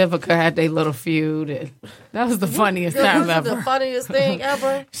Vivica had their little feud. And that was the funniest time This is the ever. funniest thing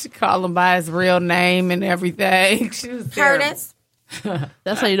ever. She called him by his real name and everything. She was terrible. Curtis.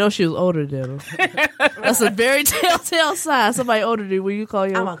 That's how you know she was older than him. That's a very telltale sign. Somebody older than you when you call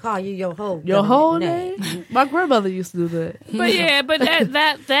I'm your gonna call you your whole whole name. My grandmother used to do that. But yeah, but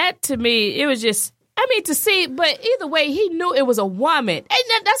that to me, it was just. I mean, to see, but either way, he knew it was a woman,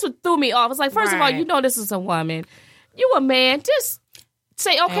 and that's what threw me off. It's like, first of all, Right. you know this is a woman. You a man, just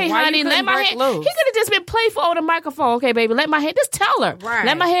say, okay, And why honey, you let couldn't my break hand. loose? He could have just been playful on the microphone. Okay, baby, let my hand. Just tell her, Right.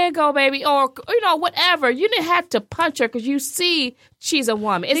 let my hand go, baby, or whatever. You didn't have to punch her because you see she's a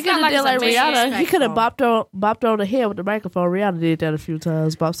woman. It's He could not have like did it's a like man. Rihanna. He could have bopped on the head with the microphone. Rihanna did that a few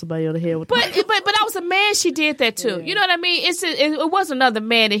times. Bopped somebody on the head with the But that was a man. She did that too. You know what I mean? It was another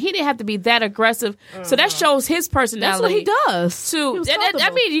man, and he didn't have to be that aggressive. So that shows his personality. That's what he does. To He was I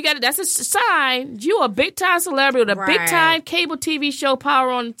comfortable. mean, that's a sign. You a big time celebrity with a big time cable TV show power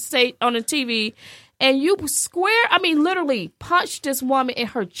on the TV, and you square. I mean, literally punched this woman in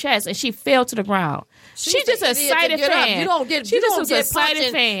her chest, and she fell to the ground. She's just a excited fan. You don't get. She You just don't was a get excited punched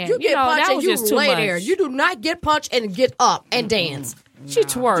and- fan. You get punched that and was you just too lay much. there. You do not get punched and get up and dance. She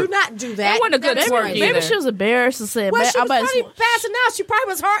twerked. Do not do that. That wasn't a good That's twerk crazy. either. Maybe she was embarrassed and said, Well, "Man, she was I'm about probably to." passing out. She probably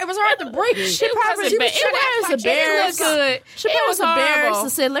was hard. It was hard to breathe. She probably wasn't bad. was embarrassed. It looked good. She It probably was was embarrassed horrible.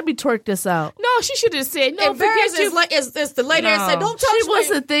 and said, "Let me twerk this out." No, she should have said, no, embarrassed. forget you. Is the lady that said, No. "Don't touch She me."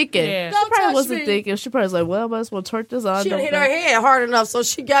 wasn't thinking. Yeah. She Don't probably touch wasn't me. thinking. She probably was like, "Well, I might as well twerk this out." She hit her head hard enough, so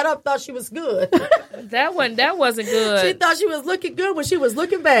she got up, thought she was good. That wasn't She good. thought she was looking good when she was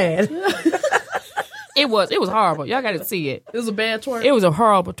looking bad. It was horrible. Y'all got to see it. It was a bad twerk. It was a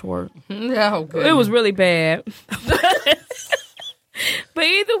horrible twerk. No, good. It was really bad. But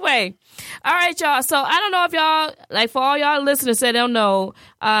either way, all right, y'all. So I don't know if y'all, like, for all y'all listeners that don't know,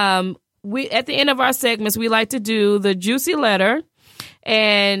 we at the end of our segments we like to do the juicy letter,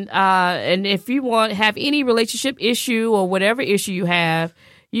 and if you have any relationship issue or whatever issue you have,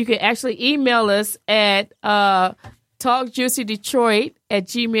 you can actually email us at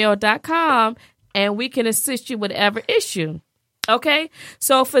talkjuicydetroit@gmail.com, and we can assist you with whatever issue. Okay,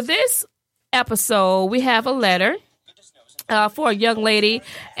 so for this episode, we have a letter for a young lady,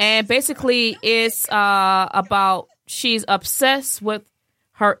 and basically it's about she's obsessed with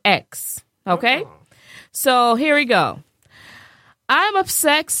her ex. Okay, so here we go. I'm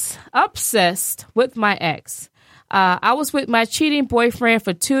obsessed with my ex. I was with my cheating boyfriend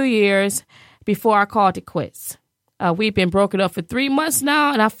for 2 years before I called it quits. We've been broken up for 3 months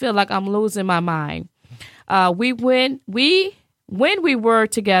now, and I feel like I'm losing my mind. When we were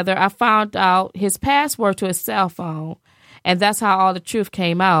together, I found out his password to his cell phone, and that's how all the truth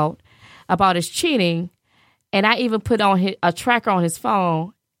came out about his cheating. And I even put on a tracker on his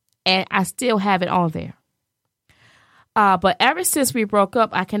phone, and I still have it on there. But ever since we broke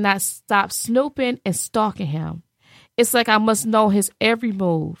up, I cannot stop snooping and stalking him. It's like I must know his every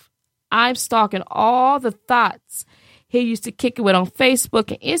move. I'm stalking all the thoughts he used to kick it with on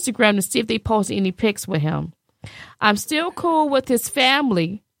Facebook and Instagram to see if they posted any pics with him. I'm still cool with his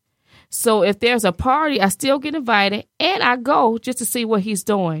family. So if there's a party, I still get invited and I go just to see what he's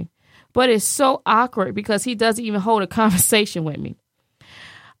doing. But it's so awkward because he doesn't even hold a conversation with me.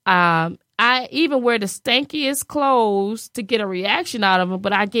 I even wear the stankiest clothes to get a reaction out of him,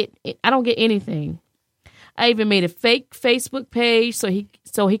 but I don't get anything. I even made a fake Facebook page so he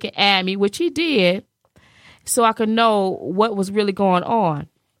could add me, which he did, so I could know what was really going on.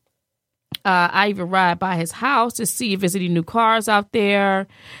 I even ride by his house to see if there's any new cars out there.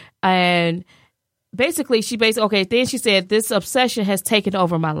 And then she said, this obsession has taken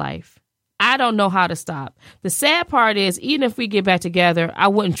over my life. I don't know how to stop. The sad part is, even if we get back together, I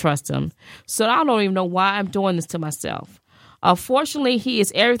wouldn't trust him. So I don't even know why I'm doing this to myself. Unfortunately, he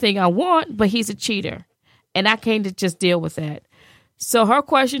is everything I want, but he's a cheater. And I can't just deal with that. So her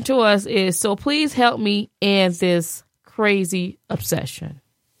question to us is, so please help me in this crazy obsession.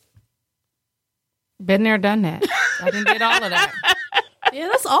 Been there, done that. I done did all of that. Yeah,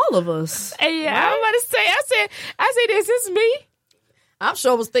 that's all of us. And yeah, right? I'm about to say, I said, this is me. I'm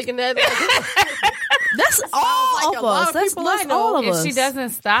sure was thinking that. That's all of us. That's all of us. If she doesn't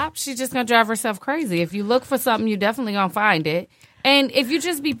stop, she's just going to drive herself crazy. If you look for something, you're definitely going to find it. And if you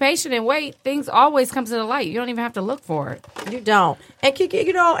just be patient and wait, things always come to the light. You don't even have to look for it. You don't. And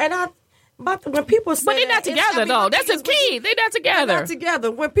Kiki, when people say, but they're not together though. That's the key. They're not together. They're not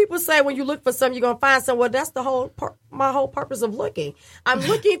together. When people say when you look for something, you're gonna find something. Well, that's the my whole purpose of looking. I'm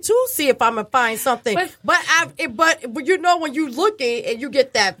looking to see if I'm gonna find something. But you know when you looking and you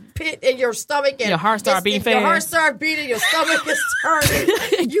get that pit in your stomach and your heart start beating fast. Your heart start beating. Your stomach is turning.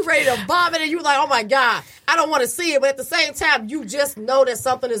 You ready to vomit and you like, oh my God, I don't want to see it. But at the same time, you just know that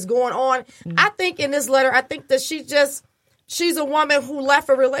something is going on. I think in this letter, I think that she's a woman who left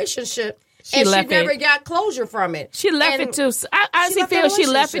a relationship. She never got closure from it. She left it too. I honestly feel she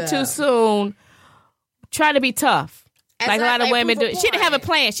left it too soon. Trying to be tough, like a lot of women do. She didn't have a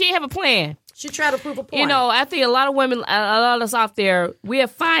plan. She didn't have a plan. She tried to prove a point. You know, I think a lot of women, a lot of us out there, we'll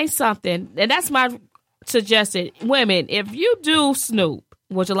find something, and that's my suggestion. Women, if you do snoop,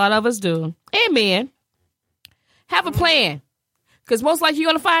 which a lot of us do, and men, have a plan, because most likely you're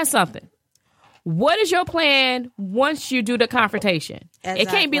going to find something. What is your plan once you do the confrontation? Exactly. It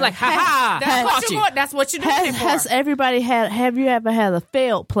can't be like, ha ha, that's what you do. Has everybody have you ever had a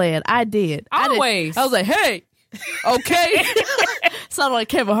failed plan? I did. Always. I was like, hey, okay. Sounded like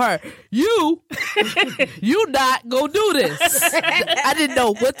Kevin Hart. You not gonna do this. I didn't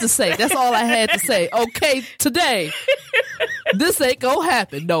know what to say. That's all I had to say. Okay, today. This ain't gonna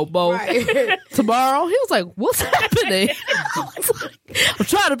happen no more. Right. Tomorrow, he was like, what's happening? I'm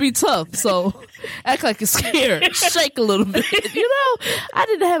trying to be tough, so act like you're scared, shake a little bit. You know, I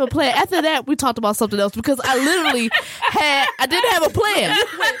didn't have a plan. After that, we talked about something else because I literally I didn't have a plan.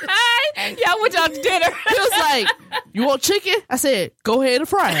 Y'all went out to dinner. He was like, "You want chicken?" I said, "Go ahead and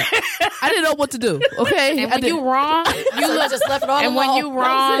fry it." I didn't know what to do. Okay, And when you wrong, you look just left it all and when alone. you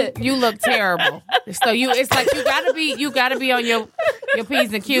wrong, That's it. you look terrible. So it's like you gotta be on your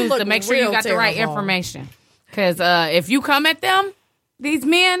P's and Q's look to make sure you real got the right terrible. information. Because if you come at them, these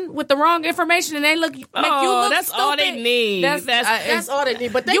men with the wrong information and they make you look that's stupid, all they need. That's all they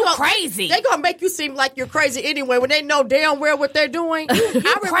need. But they You gonna, crazy. They gonna make you seem like you're crazy anyway when they know damn well what they're doing. I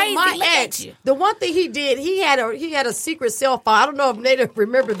remember crazy. my Look at ex. you. The one thing he did, he had a secret cell phone. I don't know if Native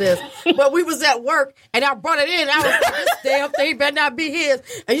remember this, but we was at work and I brought it in. I was like, this damn thing better not be his.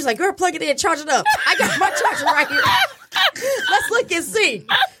 And he's like, girl, plug it in, charge it up. I got my charger right here. Let's look and see.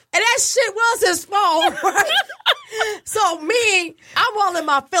 And that shit was his phone, right? So I'm all in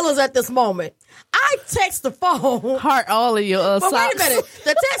my feelings at this moment. I text the phone. heart all of your But socks. wait a minute.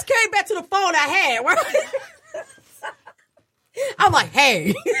 The text came back to the phone I had, right? I'm like,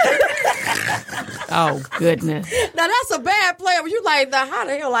 hey. Oh goodness. Now that's a bad play. When you like, now how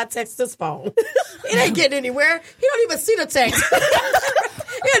the hell I text this phone? It ain't getting anywhere. He don't even see the text. He'll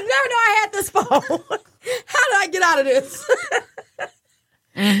never know I had this phone. How did I get out of this?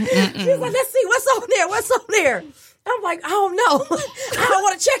 She's like, let's see what's on there. What's on there? I'm like, I don't know. I don't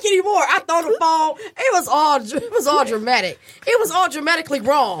want to check anymore. I throw the phone. It was all dramatic. It was all dramatically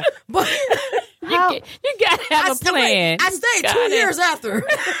wrong. But you got to have a plan. I stayed You 2 gotta- years after.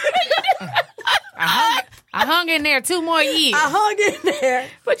 I hung in there 2 more years. I hung in there.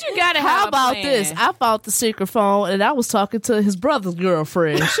 But you got to have How a about plan. this? I found the secret phone and I was talking to his brother's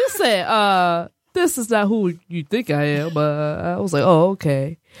girlfriend. She said, this is not who you think I am. I was like, oh,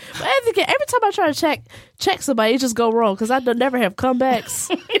 okay. But every time I try to check somebody, it just go wrong because I never have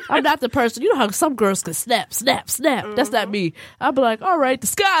comebacks. I'm not the person. You know how some girls can snap. That's not me. I'll be like, all right, the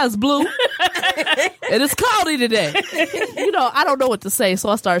sky's blue and it's cloudy today. You know, I don't know what to say, so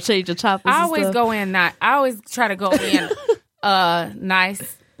I start changing topics. I and always stuff. go in I always try to go in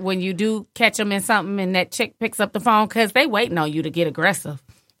nice when you do catch them in something and that chick picks up the phone because they waiting on you to get aggressive.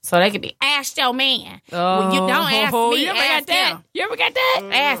 So they could be, ask your man. When you don't ask me, You ever ask got that? him. You ever got that?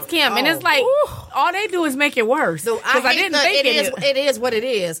 Ask him. And it's like, all they do is make it worse. So Because I didn't think it is what it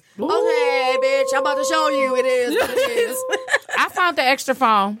is. Okay, bitch, I'm about to show you it is what it is. I found the extra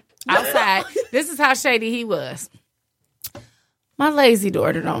phone outside. This is how shady he was. My lazy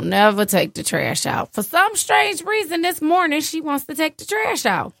daughter don't never take the trash out. For some strange reason, this morning she wants to take the trash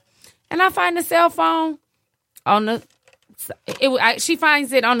out. And I find the cell phone on the... she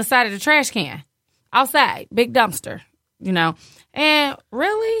finds it on the side of the trash can. Outside. Big dumpster. You know. And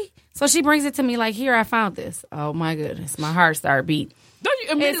really? So she brings it to me like, here, I found this. Oh, my goodness. My heart started beating. Don't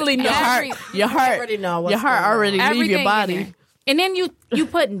you immediately It's know? Your heart already know what's your heart going on. already leave Everything your in body. there. And then you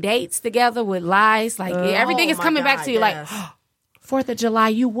putting dates together with lies. Like, everything is my coming back God, to you yes. like, 4th of July,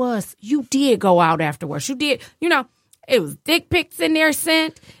 you did go out afterwards. You did, it was dick pics in there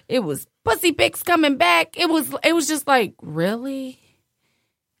sent. It was pussy pics coming back. It was just like, really?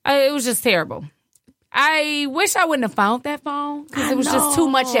 It was just terrible. I wish I wouldn't have found that phone because it was just too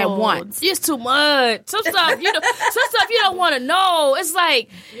much at once. It's too much. Some stuff you don't want to know. It's like,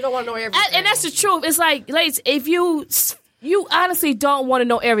 You don't want to know everything. and that's the truth. It's like, ladies, if you honestly don't want to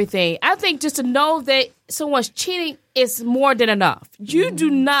know everything, I think just to know that someone's cheating is more than enough. You do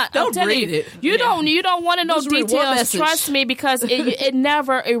not. I'm Don't telling read you, it. You don't want to know Just read one details. message. Trust me, because it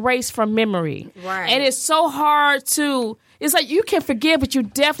never erased from memory. Right. And it's so hard to. It's like you can forget, but you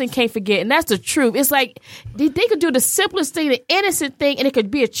definitely can't forget, and that's the truth. It's like they could do the simplest thing, the innocent thing, and it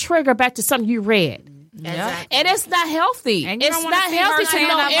could be a trigger back to something you read. Exactly. And it's not healthy. And you It's don't wanna not see her healthy to saying,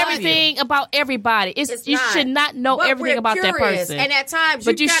 know "I love everything about everybody. It's you not. should not know But everything we're about that curious, person. And at times,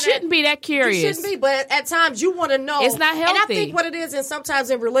 but you kinda- shouldn't be that curious. You shouldn't be, but at times you want to know. It's not And I healthy. think what it is, and sometimes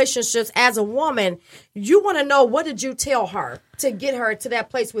in relationships, as a woman, you want to know what did you tell her to get her to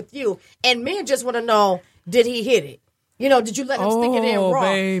that place with you, and men just want to know, did he hit it? You know, did you let him stick it in raw?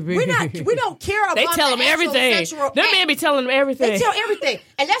 baby. We don't care about They tell the them actual everything. sexual Them act. men be telling them everything. They tell everything,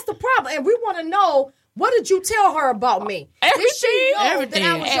 and that's the problem. And we want to know, what did you tell her about me? Did she know Everything.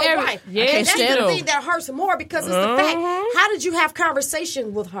 that I was your wife? Yes, and that's she the do. thing that hurts more because it's the fact. How did you have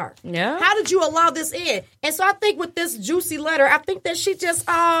conversation with her? Yeah. How did you allow this in? And so I think with this juicy letter, I think that she just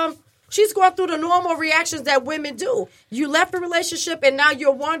she's going through the normal reactions that women do. You left the relationship, and now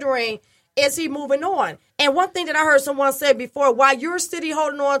you're wondering, is he moving on? And one thing that I heard someone say before, while you're still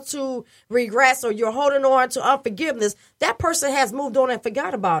holding on to regrets or you're holding on to unforgiveness, that person has moved on and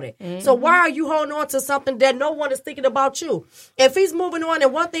forgot about it. So why are you holding on to something that no one is thinking about you? If he's moving on,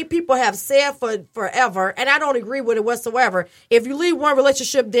 and one thing people have said for forever, and I don't agree with it whatsoever, if you leave one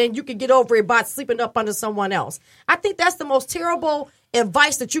relationship, then you can get over it by sleeping up under someone else. I think that's the most terrible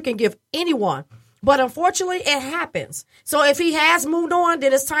advice that you can give anyone. But unfortunately, it happens. So if he has moved on,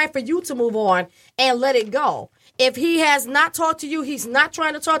 then it's time for you to move on and let it go. If he has not talked to you, he's not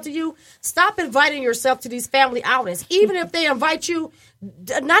trying to talk to you, stop inviting yourself to these family outings. Even if they invite you,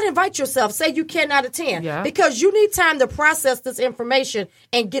 not invite yourself. Say you cannot attend. Because you need time to process this information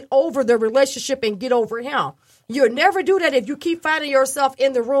and get over the relationship and get over him. You'll never do that if you keep finding yourself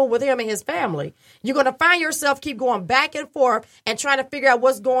in the room with him and his family. You're going to find yourself keep going back and forth and trying to figure out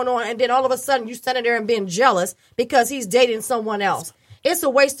what's going on. And then all of a sudden you standing there and being jealous because he's dating someone else. It's a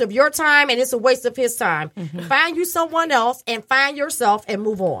waste of your time and it's a waste of his time. Find you someone else and find yourself and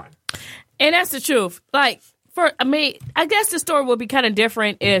move on. And that's the truth. Like, I guess the story would be kind of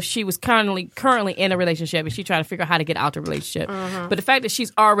different if she was currently in a relationship and she's trying to figure out how to get out the relationship. But the fact that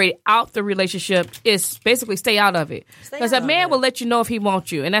she's already out the relationship is basically stay out of it. Because a man will let you know if he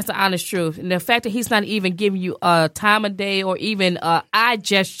wants you, and that's the honest truth. And the fact that he's not even giving you a time of day or even an eye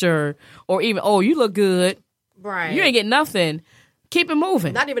gesture or even, oh, you look good. Right. You ain't getting nothing. Keep it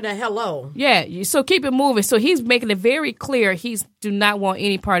moving. Not even a hello. Yeah, so keep it moving. So he's making it very clear he do not want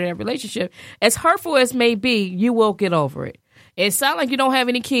any part of that relationship. As hurtful as may be, you will get over it. It sounds like you don't have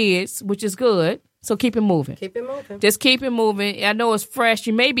any kids, which is good. So keep it moving. Keep it moving. Just keep it moving. I know it's fresh.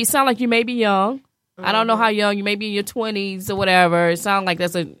 Sound like you may be young. I don't know how young. You may be in your 20s or whatever. It sounds like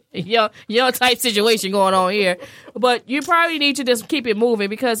that's a young type situation going on here. But you probably need to just keep it moving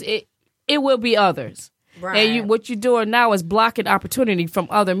because it will be others. Right. And what you're doing now is blocking opportunity from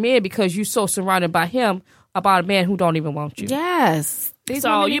other men because you're so surrounded by him about a man who don't even want you. Yes.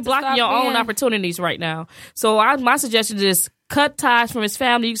 So you're blocking your own opportunities right now. So my suggestion is cut ties from his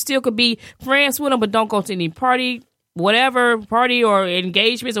family. You still could be friends with him, but don't go to any party or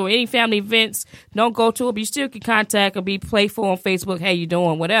engagements or any family events. Don't go to it, but you still can contact or be playful on Facebook. Hey, you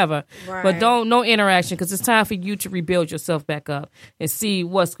doing whatever. Right. But no interaction because it's time for you to rebuild yourself back up and see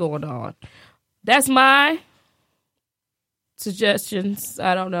what's going on. That's my suggestions.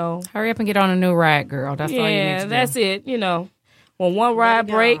 I don't know. Hurry up and get on a new ride, girl. That's all you need to do. Yeah, that's it. When one ride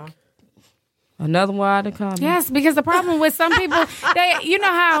break, another ride to come. Yes, because the problem with some people, you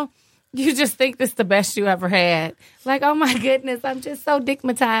know how you just think this is the best you ever had. Like, oh my goodness, I'm just so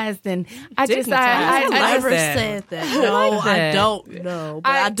dickmatized, and I never said that. No, I don't know,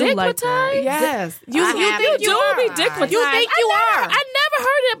 but I do like that. Yes, you think you are. Be dickmatized. You think you are. I never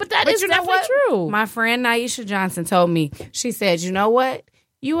heard it, but that is definitely true. My friend Naisha Johnson told me. She said, "You know what?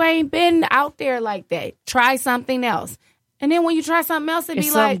 You ain't been out there like that. Try something else." And then when you try something else, it'd be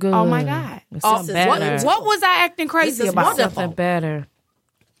like, good. "Oh my God, what was I acting crazy about?" Something better.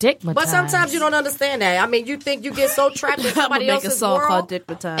 But sometimes you don't understand that. I mean, you think you get so trapped in somebody else's world. Called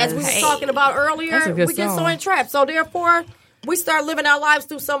Dickmatized. As we were talking about earlier, we get so entrapped. So therefore, we start living our lives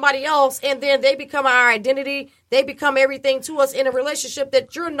through somebody else, and then they become our identity. They become everything to us in a relationship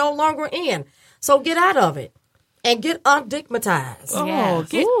that you're no longer in. So get out of it. And get undickmatized.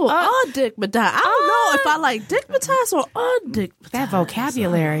 Undickmatized. I don't know if I like dickmatized or undickmatized. That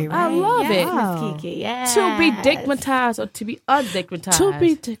vocabulary, right? I love it. Miss Kiki, yes. To be dickmatized or to be undickmatized. To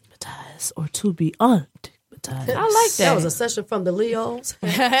be dickmatized or to be undickmatized. I like that. That was a session from the Leos.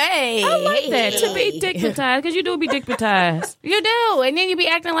 Hey, I like that. To be dickmatized, because you do be dickmatized. You do, and then you be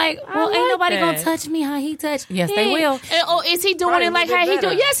acting like, well, ain't nobody gonna touch me how he touched. Yes, they will. And, is he doing it like how he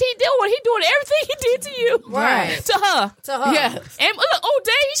doing? Yes, he doing. He doing everything he did to you. Right. To her. Yes. And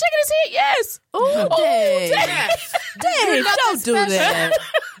Dave, he's shaking his head. Yes. Dave. Yes. Dave, don't do that.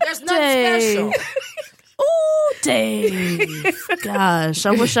 There's nothing special. Oh, Dave. Gosh,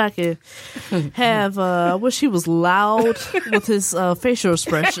 I wish I could have, I wish he was loud with his facial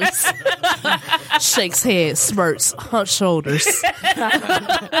expressions. Shakes head, smirks, hunched shoulders.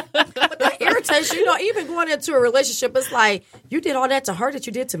 But that irritation, even going into a relationship, it's like, you did all that to her that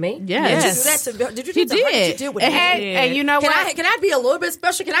you did to me? Yes. Did you do that to her that you did with me? And you know what? Can I be a little bit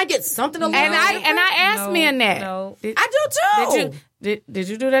special? Can I get something a little bit different? And I asked men that. No. I do too. Did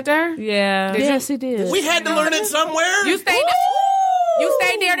you do that to her? Yeah. Yes, he did. We had to learn it somewhere. You stayed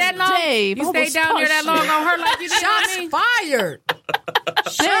there that long? Dave, you stayed down there that long on her like you did on me? Shots fired.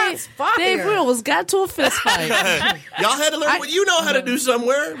 Shots fired. Dave we almost got to a fist fight. Y'all had to learn what you know how to do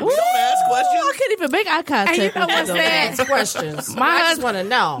somewhere. We don't ask questions. I can't even make eye contact. And you know what's with you. sad? Ask questions. My I just husband- want to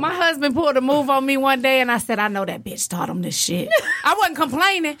know. My husband pulled a move on me one day, and I said, I know that bitch taught him this shit. I wasn't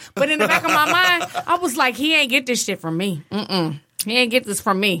complaining, but in the back of my mind, I was like, he ain't get this shit from me. He ain't get this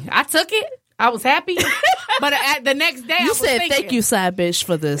from me. I took it. I was happy. But at the next day, I You was said thinking, thank you, side bitch,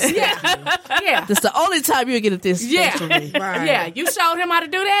 for this. Yeah. This is the only time you get this. Yeah. from me. Right. Yeah. You showed him how to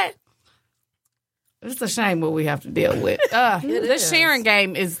do that? It's a shame what we have to deal with. This sharing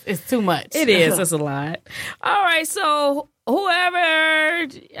game is too much. It is. It's a lot. All right. So whoever,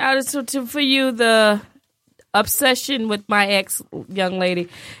 for you, the obsession with my ex young lady,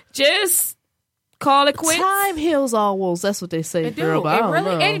 just call it quits. Time heals all wounds. That's what they say, It do. girl. But I don't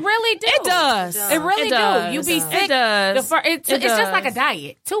know. It really do. It does. It really It do. does. You be It sick. does. It's It just does. like a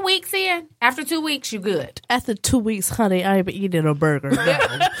diet. 2 weeks in, after 2 weeks, you good. After 2 weeks, honey, I ain't been eating a burger. No.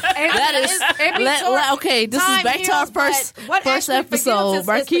 That is okay. This is back to our first episode.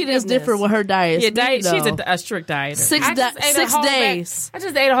 Marquita is different with her diet. Yeah, diet, she's a strict dieter. 6 days. I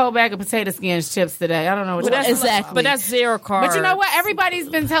just ate a whole bag of potato skins chips today. I don't know what But that's, Exactly. But that's zero carbs. But you know what? Everybody's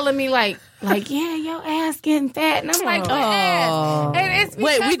been telling me like, yeah, your ass getting fat, and I'm like, what ass? And it's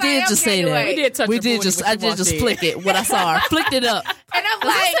Wait, we because I did am just say gaining that. weight. We did touch We your did booty just. when I you did walked just in. flick it when I saw her. Flicked it up. And I'm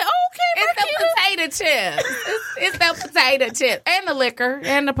like, said, it's the potato chips. It's the potato chips and the liquor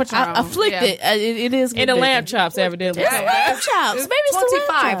and the Patron. I flicked Yeah. it. It is. And the lamb chops, evidently. It's lamb chops. Maybe it's the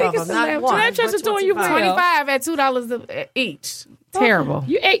lamb 25 chops. of them, not one. Lamb chops is doing you well. 25 at $2 each. Terrible.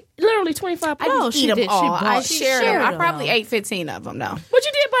 You ate literally 25 pounds. No, Eat she them did. all. She I bought. shared them. shared I probably ate 15 of them though. But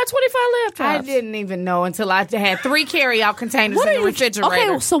you did buy 25 lamb chops. I didn't even know until I had 3 carry-out containers in the refrigerator.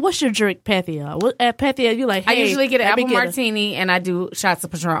 Okay, so what's your drink, Pantheon? What, at Pantheon, you like? I Hey, usually get an let me apple get a- martini and I do shots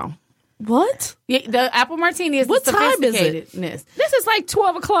of Patron. What? Yeah, the apple martini is What the time is it? sophisticatedness. This is like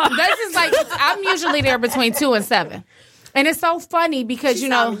 12 o'clock. This is like I'm usually there between 2 and 7, and it's so funny because She's you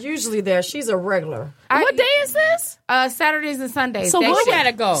know not usually there. She's a regular. What day is this? Saturdays and Sundays. So Day what We shift.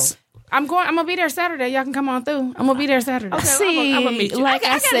 gotta go. I'm gonna be there Saturday. Y'all can come on through. I'm gonna be there Saturday. See, I'm gonna meet you. like I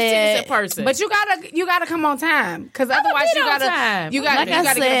gotta see this said, in person. But you gotta come on time because otherwise be you there on gotta time. you got like you I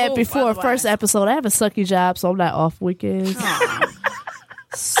gotta get a said booth before, otherwise. first episode, I have a sucky job, so I'm not off weekends.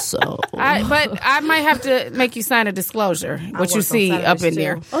 So But I might have to make you sign a disclosure. What you work on see up in Saturdays,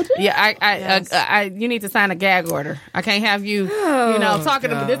 there? too. Oh, do you? Yeah, I you need to sign a gag order. I can't have you, talking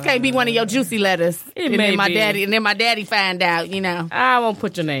to me. This can't be one of your juicy letters. It and may then my be. daddy, and then my daddy find out. I won't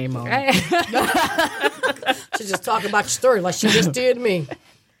put your name on it. She's just talking about your story like she just did me.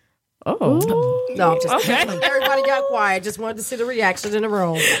 Oh. No, just Okay. everybody got quiet. Just wanted to see the reaction in the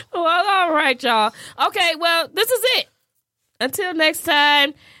room. Well, all right, y'all. Okay, well, this is it. Until next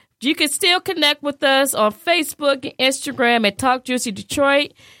time, you can still connect with us on Facebook and Instagram at Talk Juicy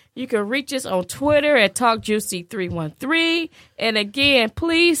Detroit. You can reach us on Twitter at TalkJuicy313. And again,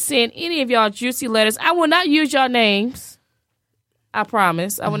 please send any of y'all juicy letters. I will not use your names. I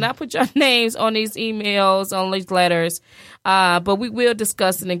promise. I will not put your names on these emails, on these letters. But we will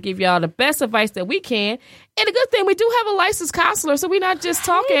discuss it and give y'all the best advice that we can. And the good thing, we do have a licensed counselor, so we're not just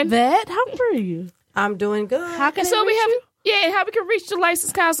talking. that, how are you? I'm doing good. How can So they we reach have, you? how we can reach the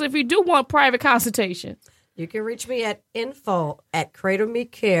licensed counselor if you do want private consultation. You can reach me at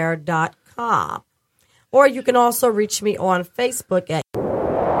info@cradlemecare.com. Or you can also reach me on Facebook at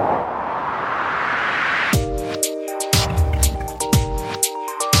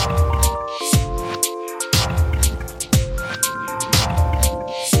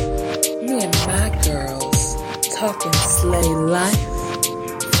Me and my girls talking slay life.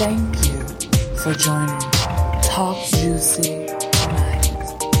 Thank you for joining Talk Juicy tonight.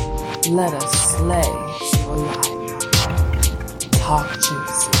 Let us slay your life. Talk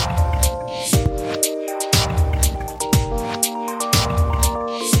Juicy.